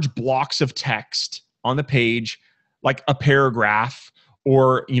large blocks of text on the page, like a paragraph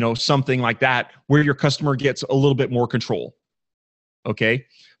or something like that, where your customer gets a little bit more control. Okay,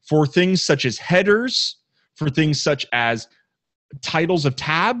 for things such as headers, for things such as titles of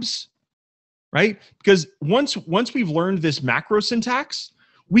tabs, right? Because once we've learned this macro syntax,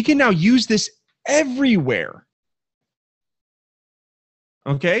 we can now use this everywhere.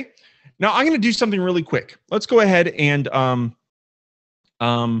 Okay. Now I'm going to do something really quick. Let's go ahead and I'm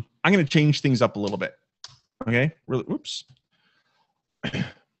going to change things up a little bit. Okay. Really, oops.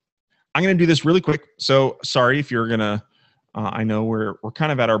 I'm going to do this really quick. So sorry if you're going to. I know we're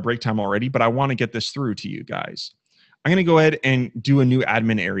kind of at our break time already, but I want to get this through to you guys. I'm going to go ahead and do a new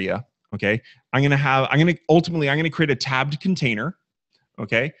admin area. Okay. I'm going to create a tabbed container.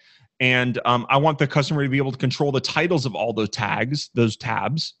 Okay. And I want the customer to be able to control the titles of all those tags, those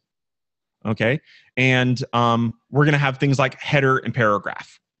tabs. Okay. And we're going to have things like header and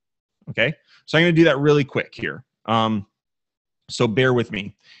paragraph. Okay. So I'm going to do that really quick here. So bear with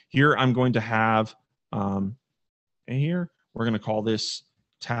me. Here I'm going to have, here, we're going to call this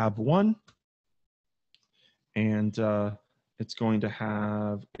tab 1. And it's going to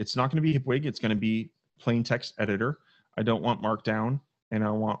have, it's not going to be HipWig, it's going to be plain text editor. I don't want markdown, and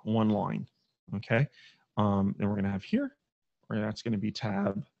I want one line. Okay. Then we're going to have here, where that's going to be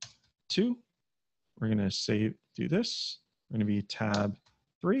tab 2. We're going to do this. We're going to be tab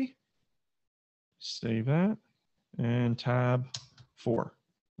 3. Save that. And tab 4.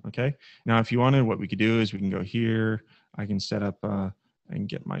 Okay. Now, if you wanted, what we could do is we can go here. I can set up and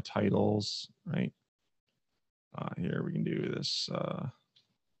get my titles, right? Here we can do this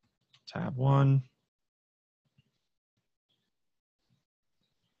tab 1.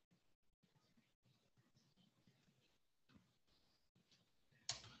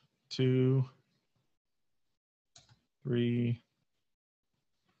 Two, 3,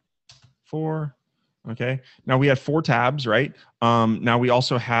 4. Okay. Now we had 4 tabs, right? Now we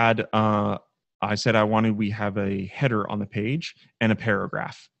also had, I said we have a header on the page and a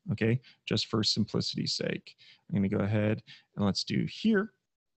paragraph. Okay. Just for simplicity's sake, I'm going to go ahead and let's do here.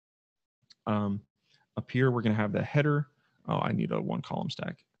 Up here, we're going to have the header. Oh, I need a 1 column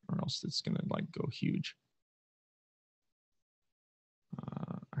stack or else it's going to like go huge.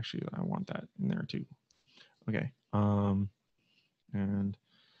 Actually, I want that in there too. Okay.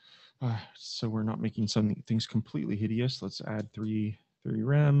 So we're not making some things completely hideous. Let's add 3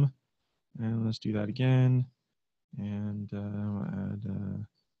 rem, and let's do that again. And add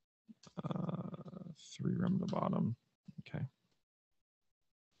 3 rem at the bottom. Okay.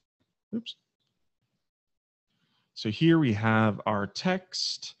 Oops. So here we have our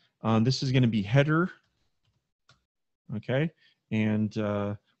text. This is going to be header. Okay. And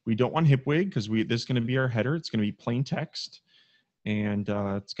we don't want HipWig because this is going to be our header. It's going to be plain text. And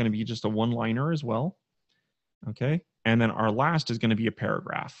it's going to be just a one-liner as well. Okay. And then our last is going to be a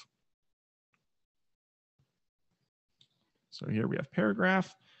paragraph. So here we have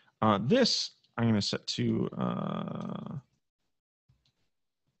paragraph. This I'm going to set to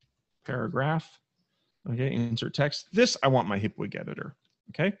paragraph. Okay, insert text. This I want my HipWig editor.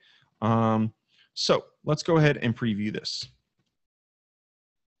 Okay. So let's go ahead and preview this.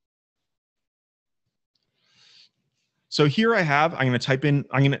 So here I'm going to type in,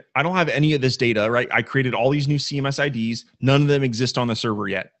 I don't have any of this data, right? I created all these new CMS IDs. None of them exist on the server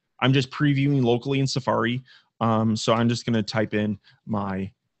yet. I'm just previewing locally in Safari. So I'm just going to type in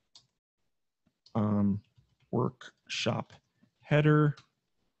my workshop header.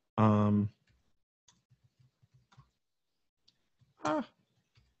 Okay,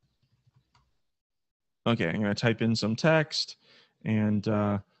 I'm going to type in some text, and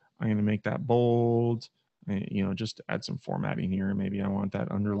I'm going to make that bold. Just add some formatting here. Maybe I want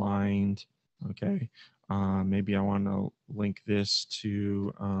that underlined. Okay. Maybe I want to link this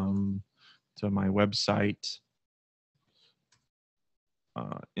to my website.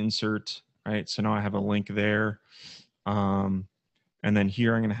 Insert. Right. So now I have a link there. And then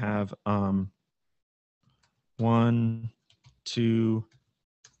here I'm going to have 1, 2,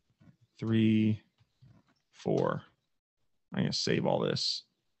 3, 4. I'm going to save all this.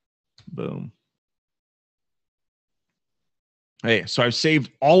 Boom. Okay, so I've saved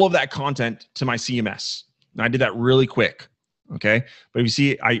all of that content to my CMS. And I did that really quick. Okay, but you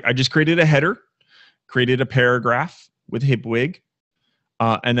see, I just created a header, created a paragraph with HipWig,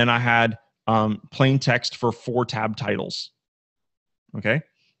 and then I had plain text for 4 tab titles. Okay,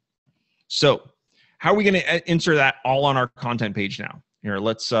 so how are we going to insert that all on our content page now? Here,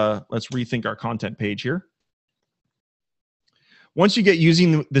 let's rethink our content page here. Once you get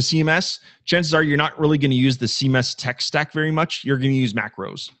using the CMS, chances are you're not really going to use the CMS tech stack very much. You're going to use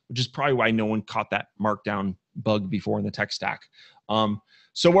macros, which is probably why no one caught that markdown bug before in the tech stack.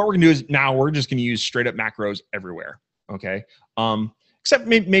 So what we're going to do is now we're just going to use straight up macros everywhere. Okay. Except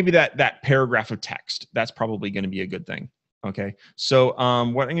maybe that paragraph of text. That's probably going to be a good thing. Okay. So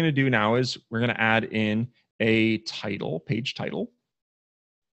what I'm going to do now is we're going to add in a title, page title.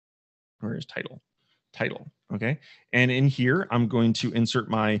 Where is title? Title. Okay. And in here, I'm going to insert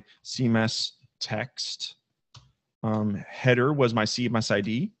my CMS text. Header was my CMS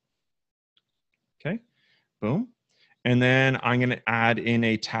ID. Okay. Boom. And then I'm going to add in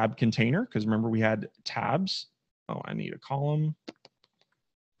a tab container because remember we had tabs. Oh, I need a column.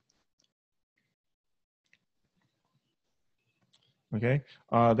 Okay.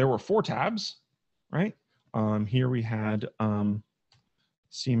 There were 4 tabs, right? Here we had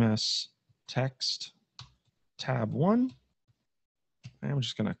CMS text tab 1. And I'm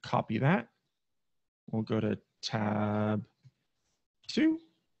just going to copy that. We'll go to tab 2.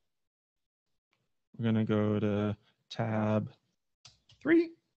 We're going to go to tab 3.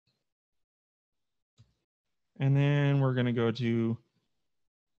 And then we're going to go to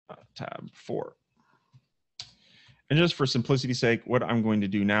tab 4. And just for simplicity's sake, what I'm going to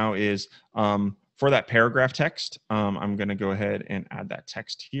do now is for that paragraph text, I'm going to go ahead and add that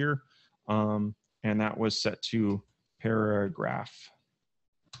text here. And that was set to paragraph.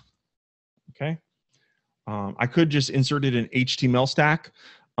 Okay. I could just insert it in HTML stack.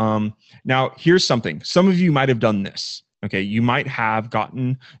 Now, here's something. Some of you might have done this. Okay, you might have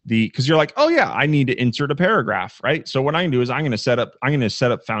gotten because you're like, oh yeah, I need to insert a paragraph, right? So what I'm gonna do is I'm gonna set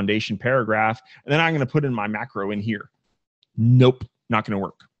up foundation paragraph, and then I'm gonna put in my macro in here. Nope, not gonna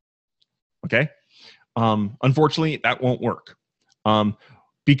work. Okay, unfortunately, that won't work.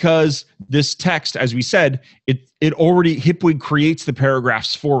 Because this text, as we said, it already Hipwig creates the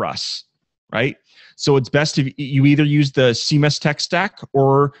paragraphs for us, right? So it's best if you either use the CMS text stack,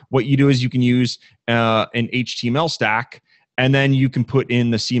 or what you do is you can use an HTML stack, and then you can put in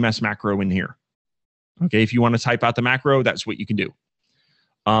the CMS macro in here. Okay, if you want to type out the macro, that's what you can do.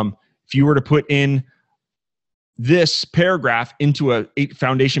 If you were to put in this paragraph into a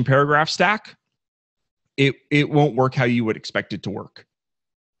foundation paragraph stack, it won't work how you would expect it to work.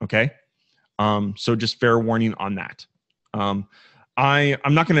 Okay, so just fair warning on that.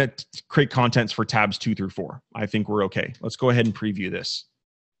 I'm not going to create contents for tabs 2 through 4. I think we're okay. Let's go ahead and preview this.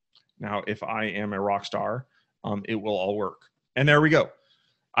 Now, if I am a rock star, it will all work. And there we go.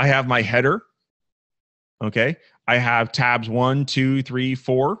 I have my header. Okay. I have tabs 1, 2, 3,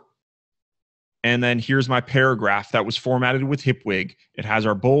 4. And then here's my paragraph that was formatted with Hipwig. It has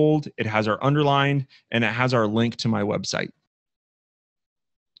our bold, it has our underlined, and it has our link to my website.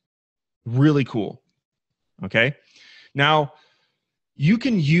 Really cool. Okay. Now, you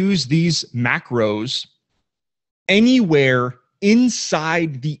can use these macros anywhere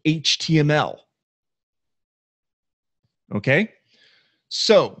inside the HTML. Okay?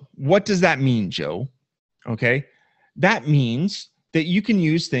 So, what does that mean, Joe? Okay? That means that you can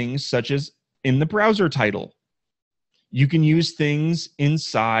use things such as in the browser title. You can use things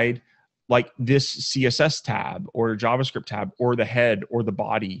inside like this CSS tab or JavaScript tab or the head or the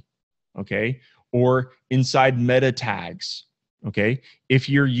body. Okay? Or inside meta tags. Okay, if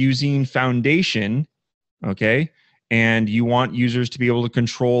you're using Foundation, okay, and you want users to be able to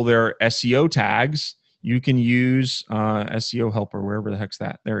control their SEO tags, you can use SEO Helper, wherever the heck's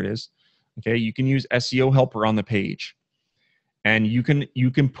that. There it is. Okay, you can use SEO Helper on the page, and you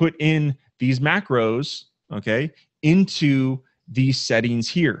can put in these macros, okay, into these settings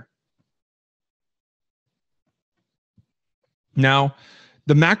here. Now,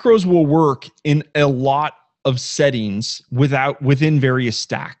 the macros will work in a lot of settings within various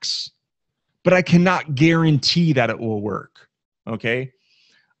stacks, but I cannot guarantee that it will work. Okay,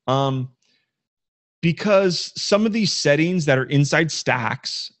 because some of these settings that are inside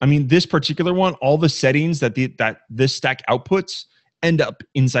stacks, I mean, this particular one, all the settings that this stack outputs end up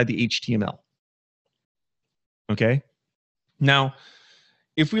inside the HTML. Okay, now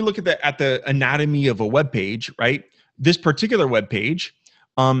if we look at the anatomy of a web page, right? This particular web page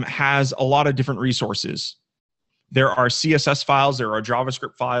has a lot of different resources. There are CSS files, there are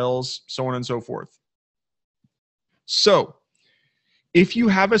JavaScript files, so on and so forth. So if you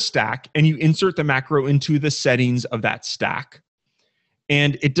have a stack and you insert the macro into the settings of that stack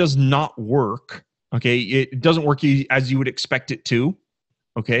and it does not work, okay, it doesn't work as you would expect it to,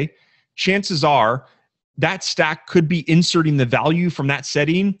 okay, chances are that stack could be inserting the value from that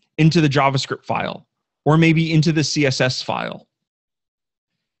setting into the JavaScript file or maybe into the CSS file.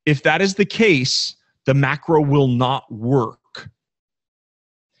 If that is the case, the macro will not work.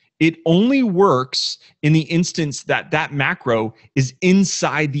 It only works in the instance that that macro is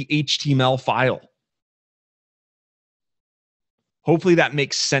inside the HTML file. Hopefully that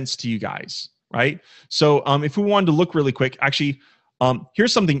makes sense to you guys, right? So if we wanted to look really quick, actually,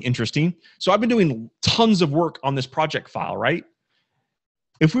 here's something interesting. So I've been doing tons of work on this project file, right?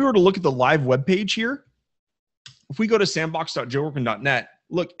 If we were to look at the live web page here, if we go to sandbox.joeworkman.net,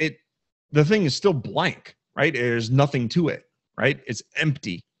 look, the thing is still blank, right? There's nothing to it, right? It's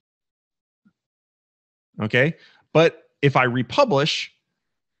empty. Okay, but if I republish,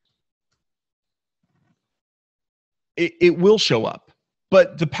 it will show up.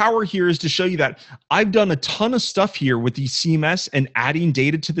 But the power here is to show you that I've done a ton of stuff here with the CMS and adding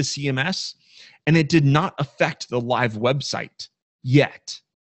data to the CMS, and it did not affect the live website yet,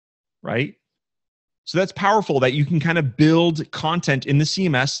 right? So that's powerful that you can kind of build content in the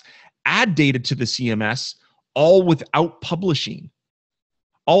CMS, add data to the CMS, all without publishing.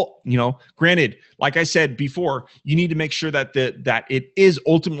 All, granted, like I said before, you need to make sure that that it is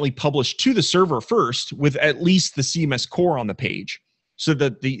ultimately published to the server first with at least the CMS core on the page. so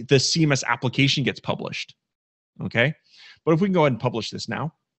that the CMS application gets published. Okay. But if we can go ahead and publish this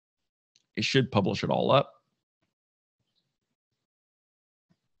now, it should publish it all up.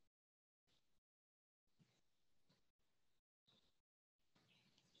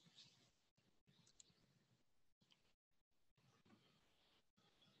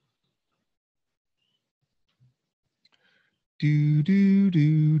 Do do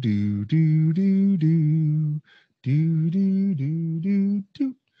do do do do do do do do do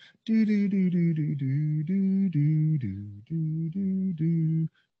do. Do do do do do do do do do do do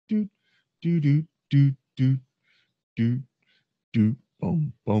do do do do do do do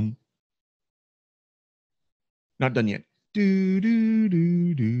boom boom. Not done yet. Do do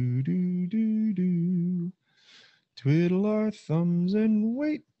do do do do do. Twiddle our thumbs and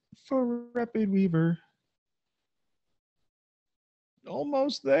wait for Rapid Weaver.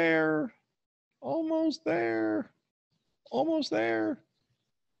 Almost there. Almost there. Almost there.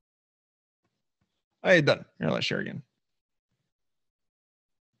 Hey, done. Here, let's share again.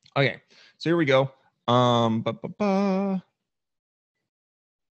 Okay, so here we go. So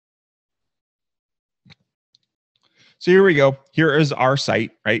here we go. Here is our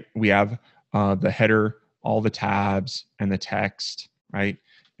site, right? We have the header, all the tabs, and the text, right?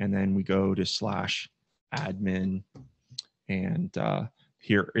 And then we go to /admin, and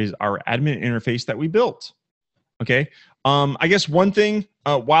here is our admin interface that we built. Okay. I guess one thing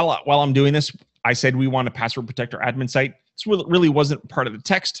while I'm doing this, I said we want to password protect our admin site. This really wasn't part of the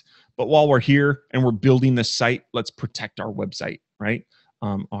text, but while we're here and we're building this site, let's protect our website, right?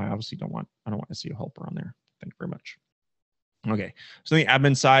 I obviously I don't want to see a helper on there. Thank you very much. Okay, so the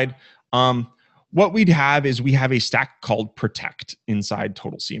admin side, what we'd have is we have a stack called protect inside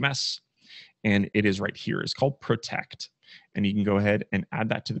Total CMS, and it is right here. It's called protect, and you can go ahead and add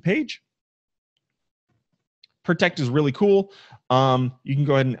that to the page. Protect is really cool. You can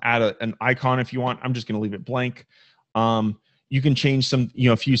go ahead and add an icon if you want. I'm just going to leave it blank. You can change some,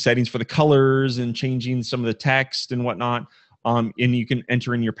 a few settings for the colors and changing some of the text and whatnot. And you can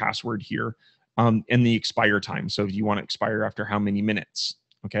enter in your password here and the expire time. So if you want to expire after how many minutes,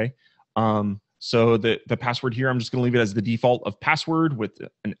 okay? So the password here, I'm just going to leave it as the default of password with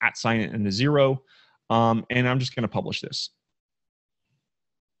an @ and a 0. And I'm just going to publish this.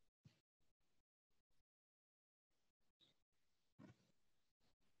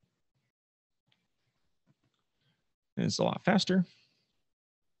 And it's a lot faster.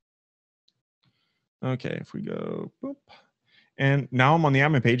 Okay, if we go, boop. And now I'm on the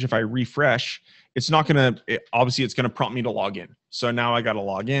admin page. If I refresh, it's not going to, obviously it's going to prompt me to log in. So now I got to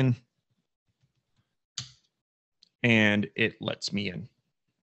log in and it lets me in.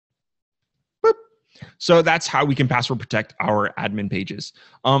 Boop. So that's how we can password protect our admin pages.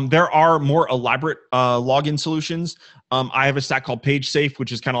 There are more elaborate login solutions. I have a stack called PageSafe,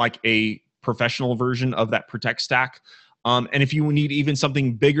 which is kind of like a professional version of that protect stack. And if you need even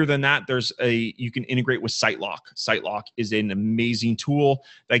something bigger than that, you can integrate with SiteLock. SiteLock is an amazing tool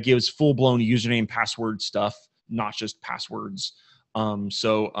that gives full-blown username, password stuff, not just passwords.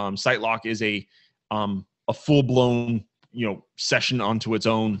 SiteLock is a full-blown session onto its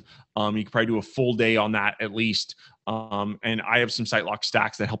own. You could probably do a full day on that at least. And I have some SiteLock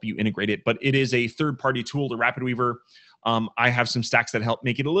stacks that help you integrate it, but it is a third-party tool to RapidWeaver. I have some stacks that help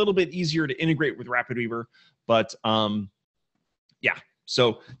make it a little bit easier to integrate with RapidWeaver, but yeah,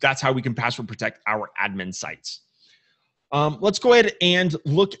 so that's how we can password protect our admin sites. Let's go ahead and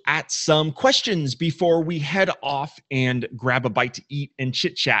look at some questions before we head off and grab a bite to eat and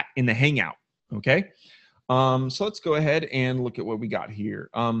chit chat in the Hangout, okay? So let's go ahead and look at what we got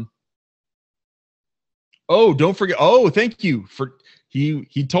here. Oh, don't forget. Oh, thank you for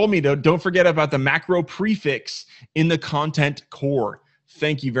he told me to don't forget about the macro prefix in the content core.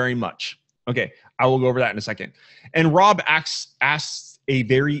 Thank you very much. Okay, I will go over that in a second. And Rob asks a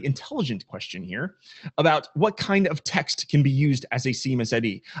very intelligent question here about what kind of text can be used as a CMS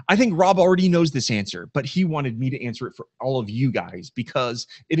ID. I think Rob already knows this answer, but he wanted me to answer it for all of you guys because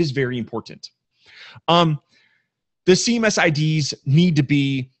it is very important. The CMS IDs need to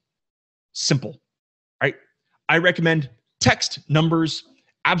be simple. Right? I recommend text, numbers,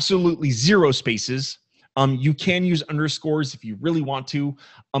 absolutely 0 spaces. You can use underscores if you really want to.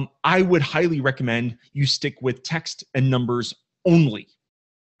 I would highly recommend you stick with text and numbers only.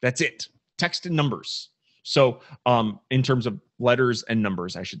 That's it. Text and numbers. So in terms of letters and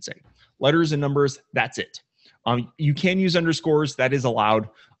numbers, I should say. Letters and numbers, that's it. You can use underscores. That is allowed.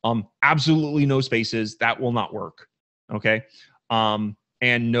 Absolutely no spaces. That will not work. Okay?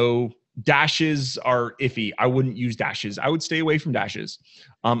 And no dashes are iffy. I wouldn't use dashes. I would stay away from dashes.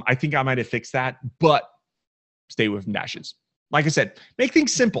 I think I might have fixed that, but stay away from dashes. Like I said, make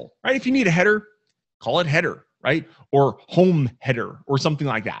things simple, right? If you need a header, call it header, right? Or home header or something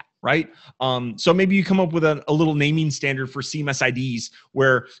like that, right? So maybe you come up with a little naming standard for CMS IDs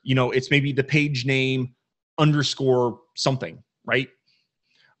where, you know, it's maybe the page name underscore something, right?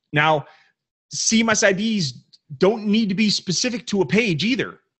 Now, CMS IDs don't need to be specific to a page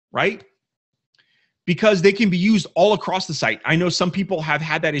either, right? Because they can be used all across the site. I know some people have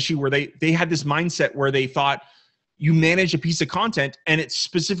had that issue where they had this mindset where they thought you manage a piece of content and it's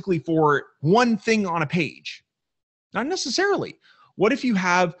specifically for one thing on a page. Not necessarily. What if you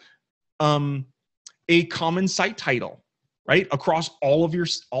have a common site title, right? Across all of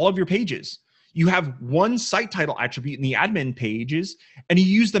your pages. You have one site title attribute in the admin pages, and you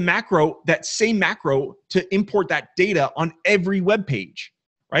use the macro, that same macro, to import that data on every web page,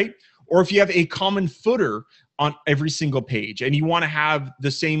 right? Or if you have a common footer on every single page and you want to have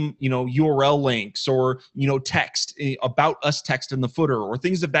the same, you know, URL links or, you know, text, about us text in the footer or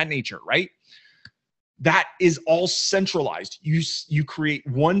things of that nature, right? That is all centralized. You create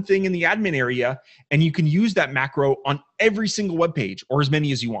one thing in the admin area and you can use that macro on every single web page or as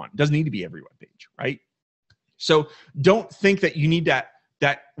many as you want. It doesn't need to be every web page, right? So don't think that you need that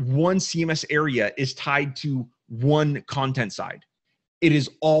one CMS area is tied to one content side. It is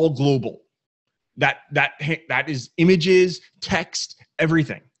all global. That is images, text,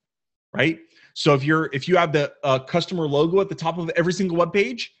 everything, right? So if you have the customer logo at the top of every single web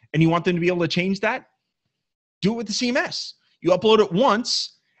page and you want them to be able to change that, do it with the CMS. You upload it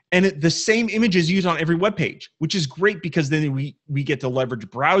once, and the same image is used on every web page, which is great because then we get to leverage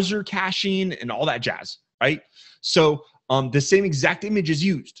browser caching and all that jazz, right? So the same exact image is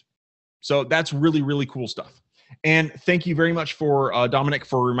used. So that's really, really cool stuff. And thank you very much for Dominic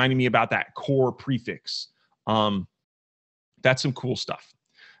for reminding me about that core prefix. That's some cool stuff.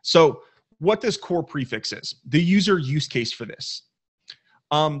 So what this core prefix is, the user use case for this.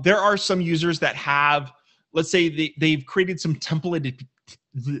 There are some users that have, let's say they've created some templated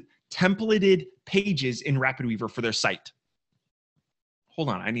pages in RapidWeaver for their site. Hold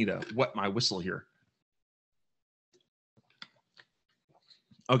on, I need to wet my whistle here.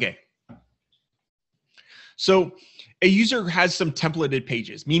 Okay. So a user has some templated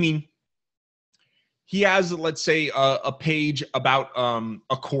pages, meaning he has, let's say, a page about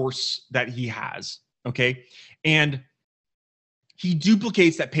a course that he has, okay? And he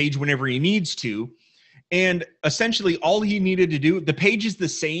duplicates that page whenever he needs to. And essentially all he needed to do, the page is the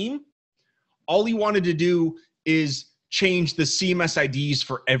same. All he wanted to do is change the CMS IDs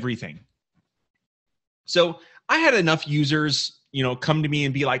for everything. So I had enough users, you know, come to me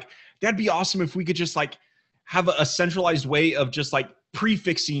and be like, that'd be awesome if we could just like have a centralized way of just like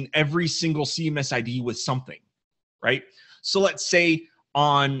prefixing every single CMS ID with something, right? So let's say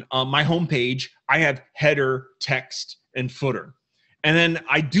on my homepage, I have header, text, and footer. And then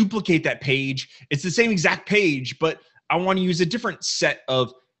I duplicate that page. It's the same exact page, but I want to use a different set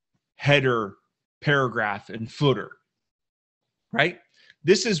of header, paragraph, and footer, right?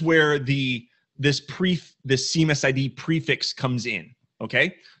 This is where this CMS ID prefix comes in,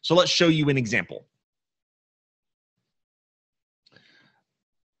 okay? So let's show you an example.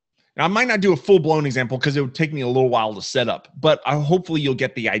 Now, I might not do a full-blown example because it would take me a little while to set up, but hopefully you'll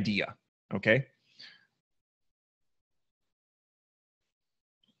get the idea, okay?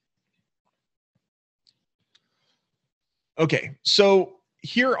 Okay, so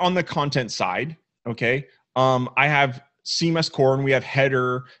here on the content side, okay, I have CMS core and we have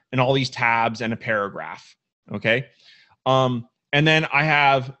header and all these tabs and a paragraph, okay? And then I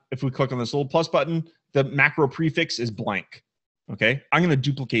have, if we click on this little plus button, the macro prefix is blank, okay? I'm gonna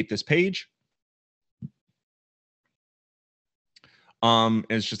duplicate this page.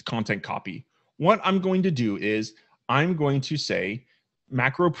 It's just content copy. What I'm going to do is I'm going to say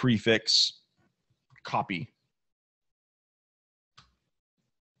macro prefix copy.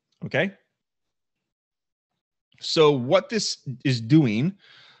 Okay. So what this is doing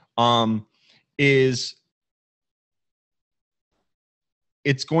is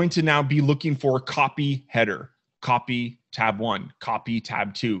it's going to now be looking for copy header, copy tab 1, copy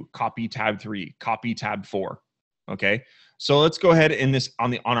tab 2, copy tab 3, copy tab 4. Okay. So let's go ahead in this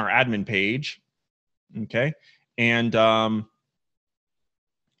on our admin page. Okay. And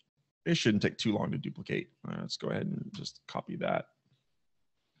it shouldn't take too long to duplicate. Let's go ahead and just copy that.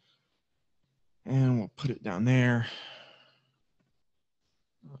 And we'll put it down there.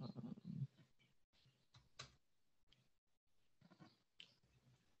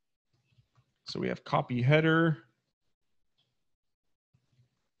 So we have copy header,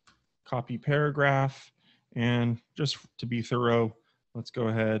 copy paragraph, and just to be thorough, let's go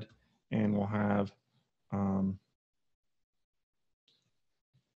ahead and we'll have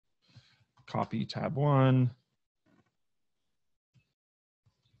copy tab 1,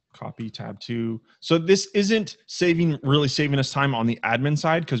 copy tab 2. So this isn't really saving us time on the admin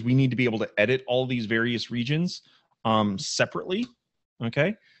side because we need to be able to edit all these various regions separately.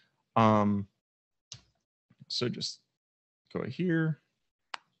 Okay. So just go here.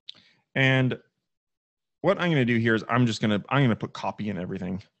 And what I'm going to do here is I'm going to put copy in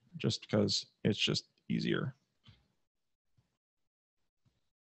everything just because it's just easier.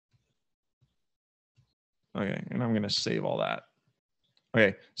 Okay, and I'm going to save all that.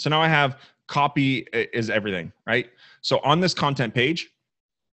 Okay, so now I have copy is everything, right? So on this content page,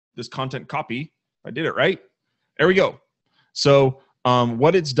 this content copy, I did it right. There we go. So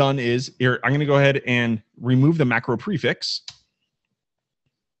what it's done is here, I'm going to go ahead and remove the macro prefix.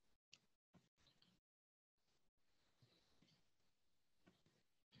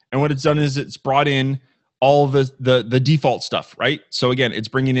 And what it's done is it's brought in all the default stuff, right? So again, it's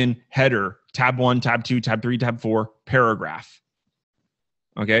bringing in header, tab 1, tab 2, tab 3, tab 4, paragraph.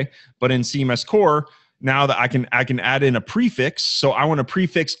 Okay, but in CMS Core, now that I can add in a prefix. So I want to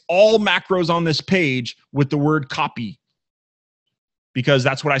prefix all macros on this page with the word copy because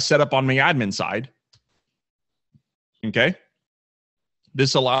that's what I set up on my admin side. Okay,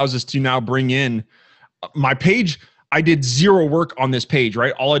 this allows us to now bring in my page. I did zero work on this page,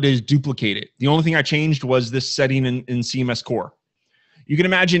 right? All I did is duplicate it. The only thing I changed was this setting in CMS Core. You can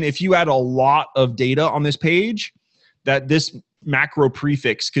imagine if you had a lot of data on this page, that this macro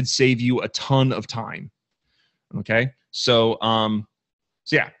prefix could save you a ton of time. Okay, so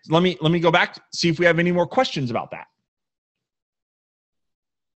yeah, let me go back, see if we have any more questions about that.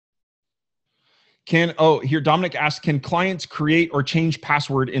 Here Dominic asks, can clients create or change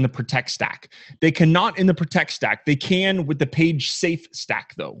password in the Protect stack? They cannot in the Protect stack. They can with the Page Safe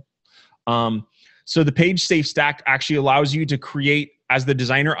stack though. So the Page Safe stack actually allows you to create, as the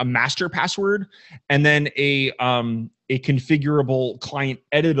designer, a master password and then a configurable client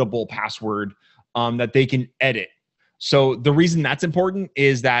editable password that they can edit. So the reason that's important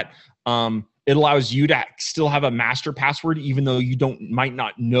is that it allows you to still have a master password even though you might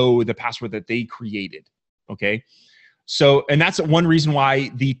not know the password that they created. Okay. So, and that's one reason why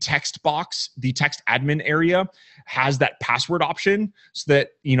the text box, the text admin area has that password option so that,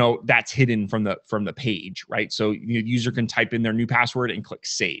 that's hidden from the page, right? So the user can type in their new password and click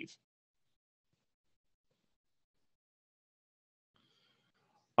save.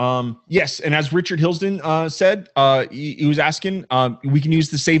 Yes, and as Richard Hilsden said, he was asking, we can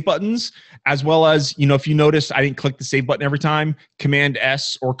use the save buttons as well as, if you notice, I didn't click the save button every time. Command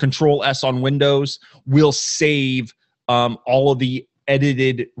S or Control S on Windows will save all of the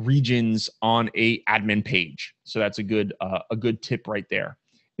edited regions on a admin page. So that's a good tip right there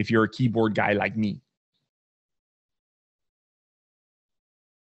if you're a keyboard guy like me.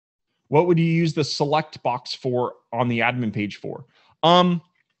 What would you use the select box for on the admin page for?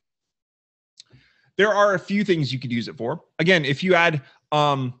 There are a few things you could use it for. Again, if you add,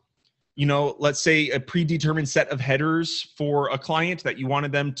 let's say a predetermined set of headers for a client that you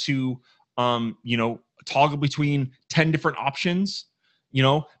wanted them to, toggle between 10 different options,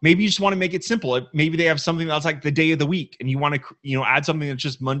 maybe you just want to make it simple. Maybe they have something that's like the day of the week and you want to, add something that's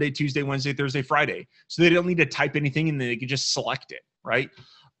just Monday, Tuesday, Wednesday, Thursday, Friday. So they don't need to type anything and they can just select it, right?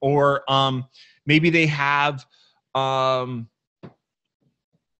 Or maybe they have,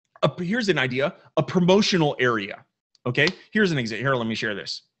 here's an idea, a promotional area. Okay, here's an example. Here, let me share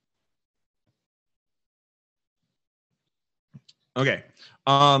this. Okay,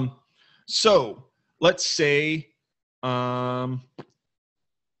 so let's say on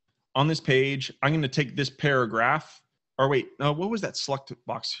this page, I'm going to take this paragraph. Or wait, no, what was that select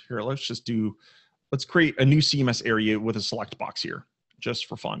box here? Let's create a new CMS area with a select box here, just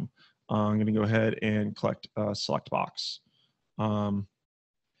for fun. I'm going to go ahead and collect a select box.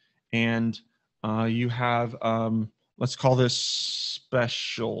 And you have, let's call this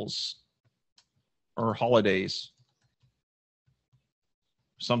specials or holidays,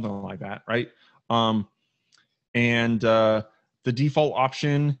 something like that, right? And the default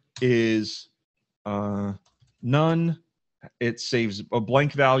option is none. It saves a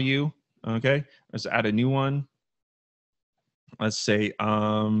blank value. Okay, let's add a new one. Let's say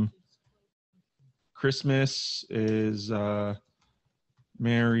Christmas is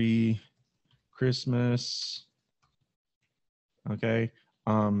Merry Christmas. Okay.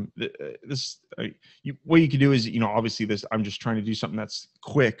 What you can do is, obviously this, I'm just trying to do something that's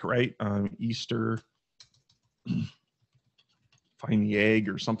quick, right? Easter, find the egg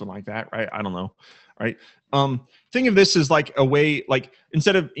or something like that, right? I don't know, right? Think of this as like a way, like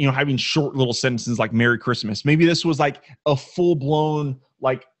instead of, having short little sentences like Merry Christmas, maybe this was like a full blown,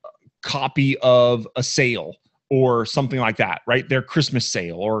 like copy of a sale or something like that, right? Their Christmas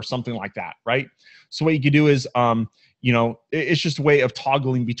sale or something like that, right? So what you could do is, it's just a way of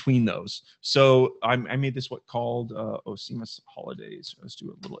toggling between those. So I made this what called CMS holidays. Let's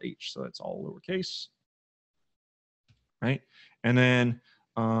do a little h, so that's all lowercase, right? And then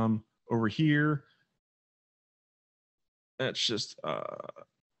over here, that's just I'm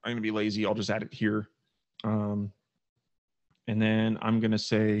gonna be lazy. I'll just add it here, and then I'm gonna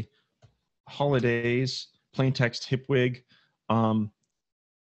say holidays, plain text, hipwig.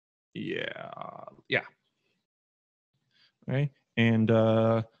 Yeah. Okay, and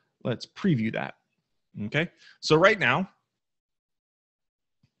let's preview that. Okay, so right now,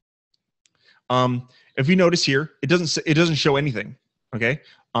 if you notice here, it doesn't show anything. Okay,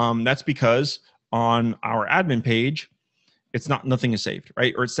 that's because on our admin page, nothing is saved,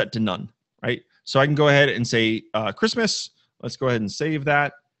 right? Or it's set to none, right? So I can go ahead and say Christmas. Let's go ahead and save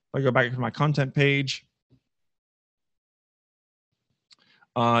that. If I go back to my content page,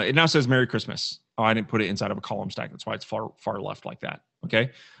 it now says Merry Christmas. Oh, I didn't put it inside of a column stack. That's why it's far left like that. Okay.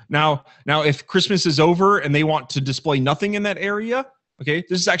 Now if Christmas is over and they want to display nothing in that area, okay,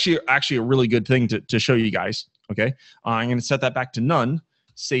 this is actually a really good thing to show you guys. Okay. I'm going to set that back to none,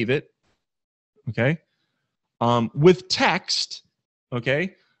 save it. Okay. With text,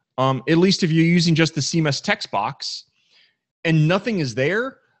 okay, at least if you're using just the CMS text box and nothing is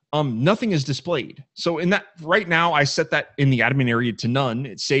there, nothing is displayed. So in that, right now, I set that in the admin area to none.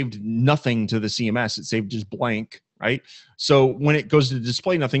 It saved nothing to the CMS. It saved just blank, right? So when it goes to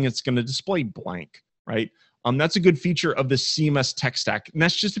display nothing, it's going to display blank, right? That's a good feature of the CMS text stack. And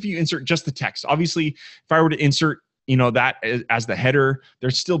that's just if you insert just the text. Obviously, if I were to insert that as the header,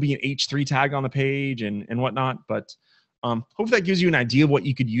 there'd still be an H3 tag on the page and whatnot. But hopefully that gives you an idea of what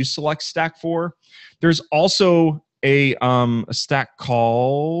you could use select stack for. There's also a stack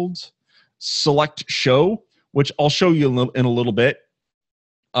called select show, which I'll show you in a little bit.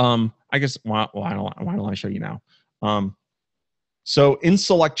 I guess why don't I show you now? So in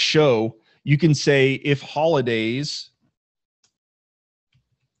select show, you can say if holidays,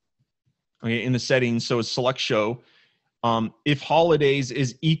 okay, in the settings, so it's select show. If holidays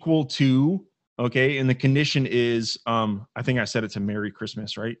is equal to, okay, and the condition is, I think I set it to Merry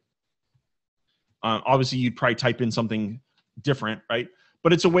Christmas, right? Obviously, you'd probably type in something different, right?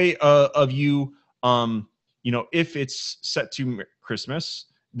 But it's a way of you, if it's set to Christmas,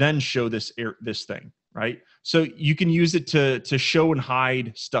 then show this thing, right? So you can use it to show and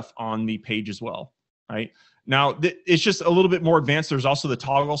hide stuff on the page as well, right? Now, it's just a little bit more advanced. There's also the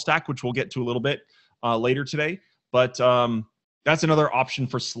toggle stack, which we'll get to a little bit later today. But that's another option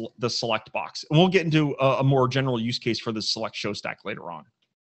for the select box. And we'll get into a more general use case for the select show stack later on.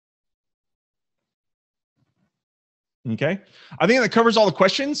 Okay, I think that covers all the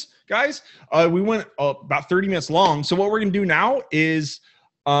questions, guys. We went about 30 minutes long. So what we're going to do now is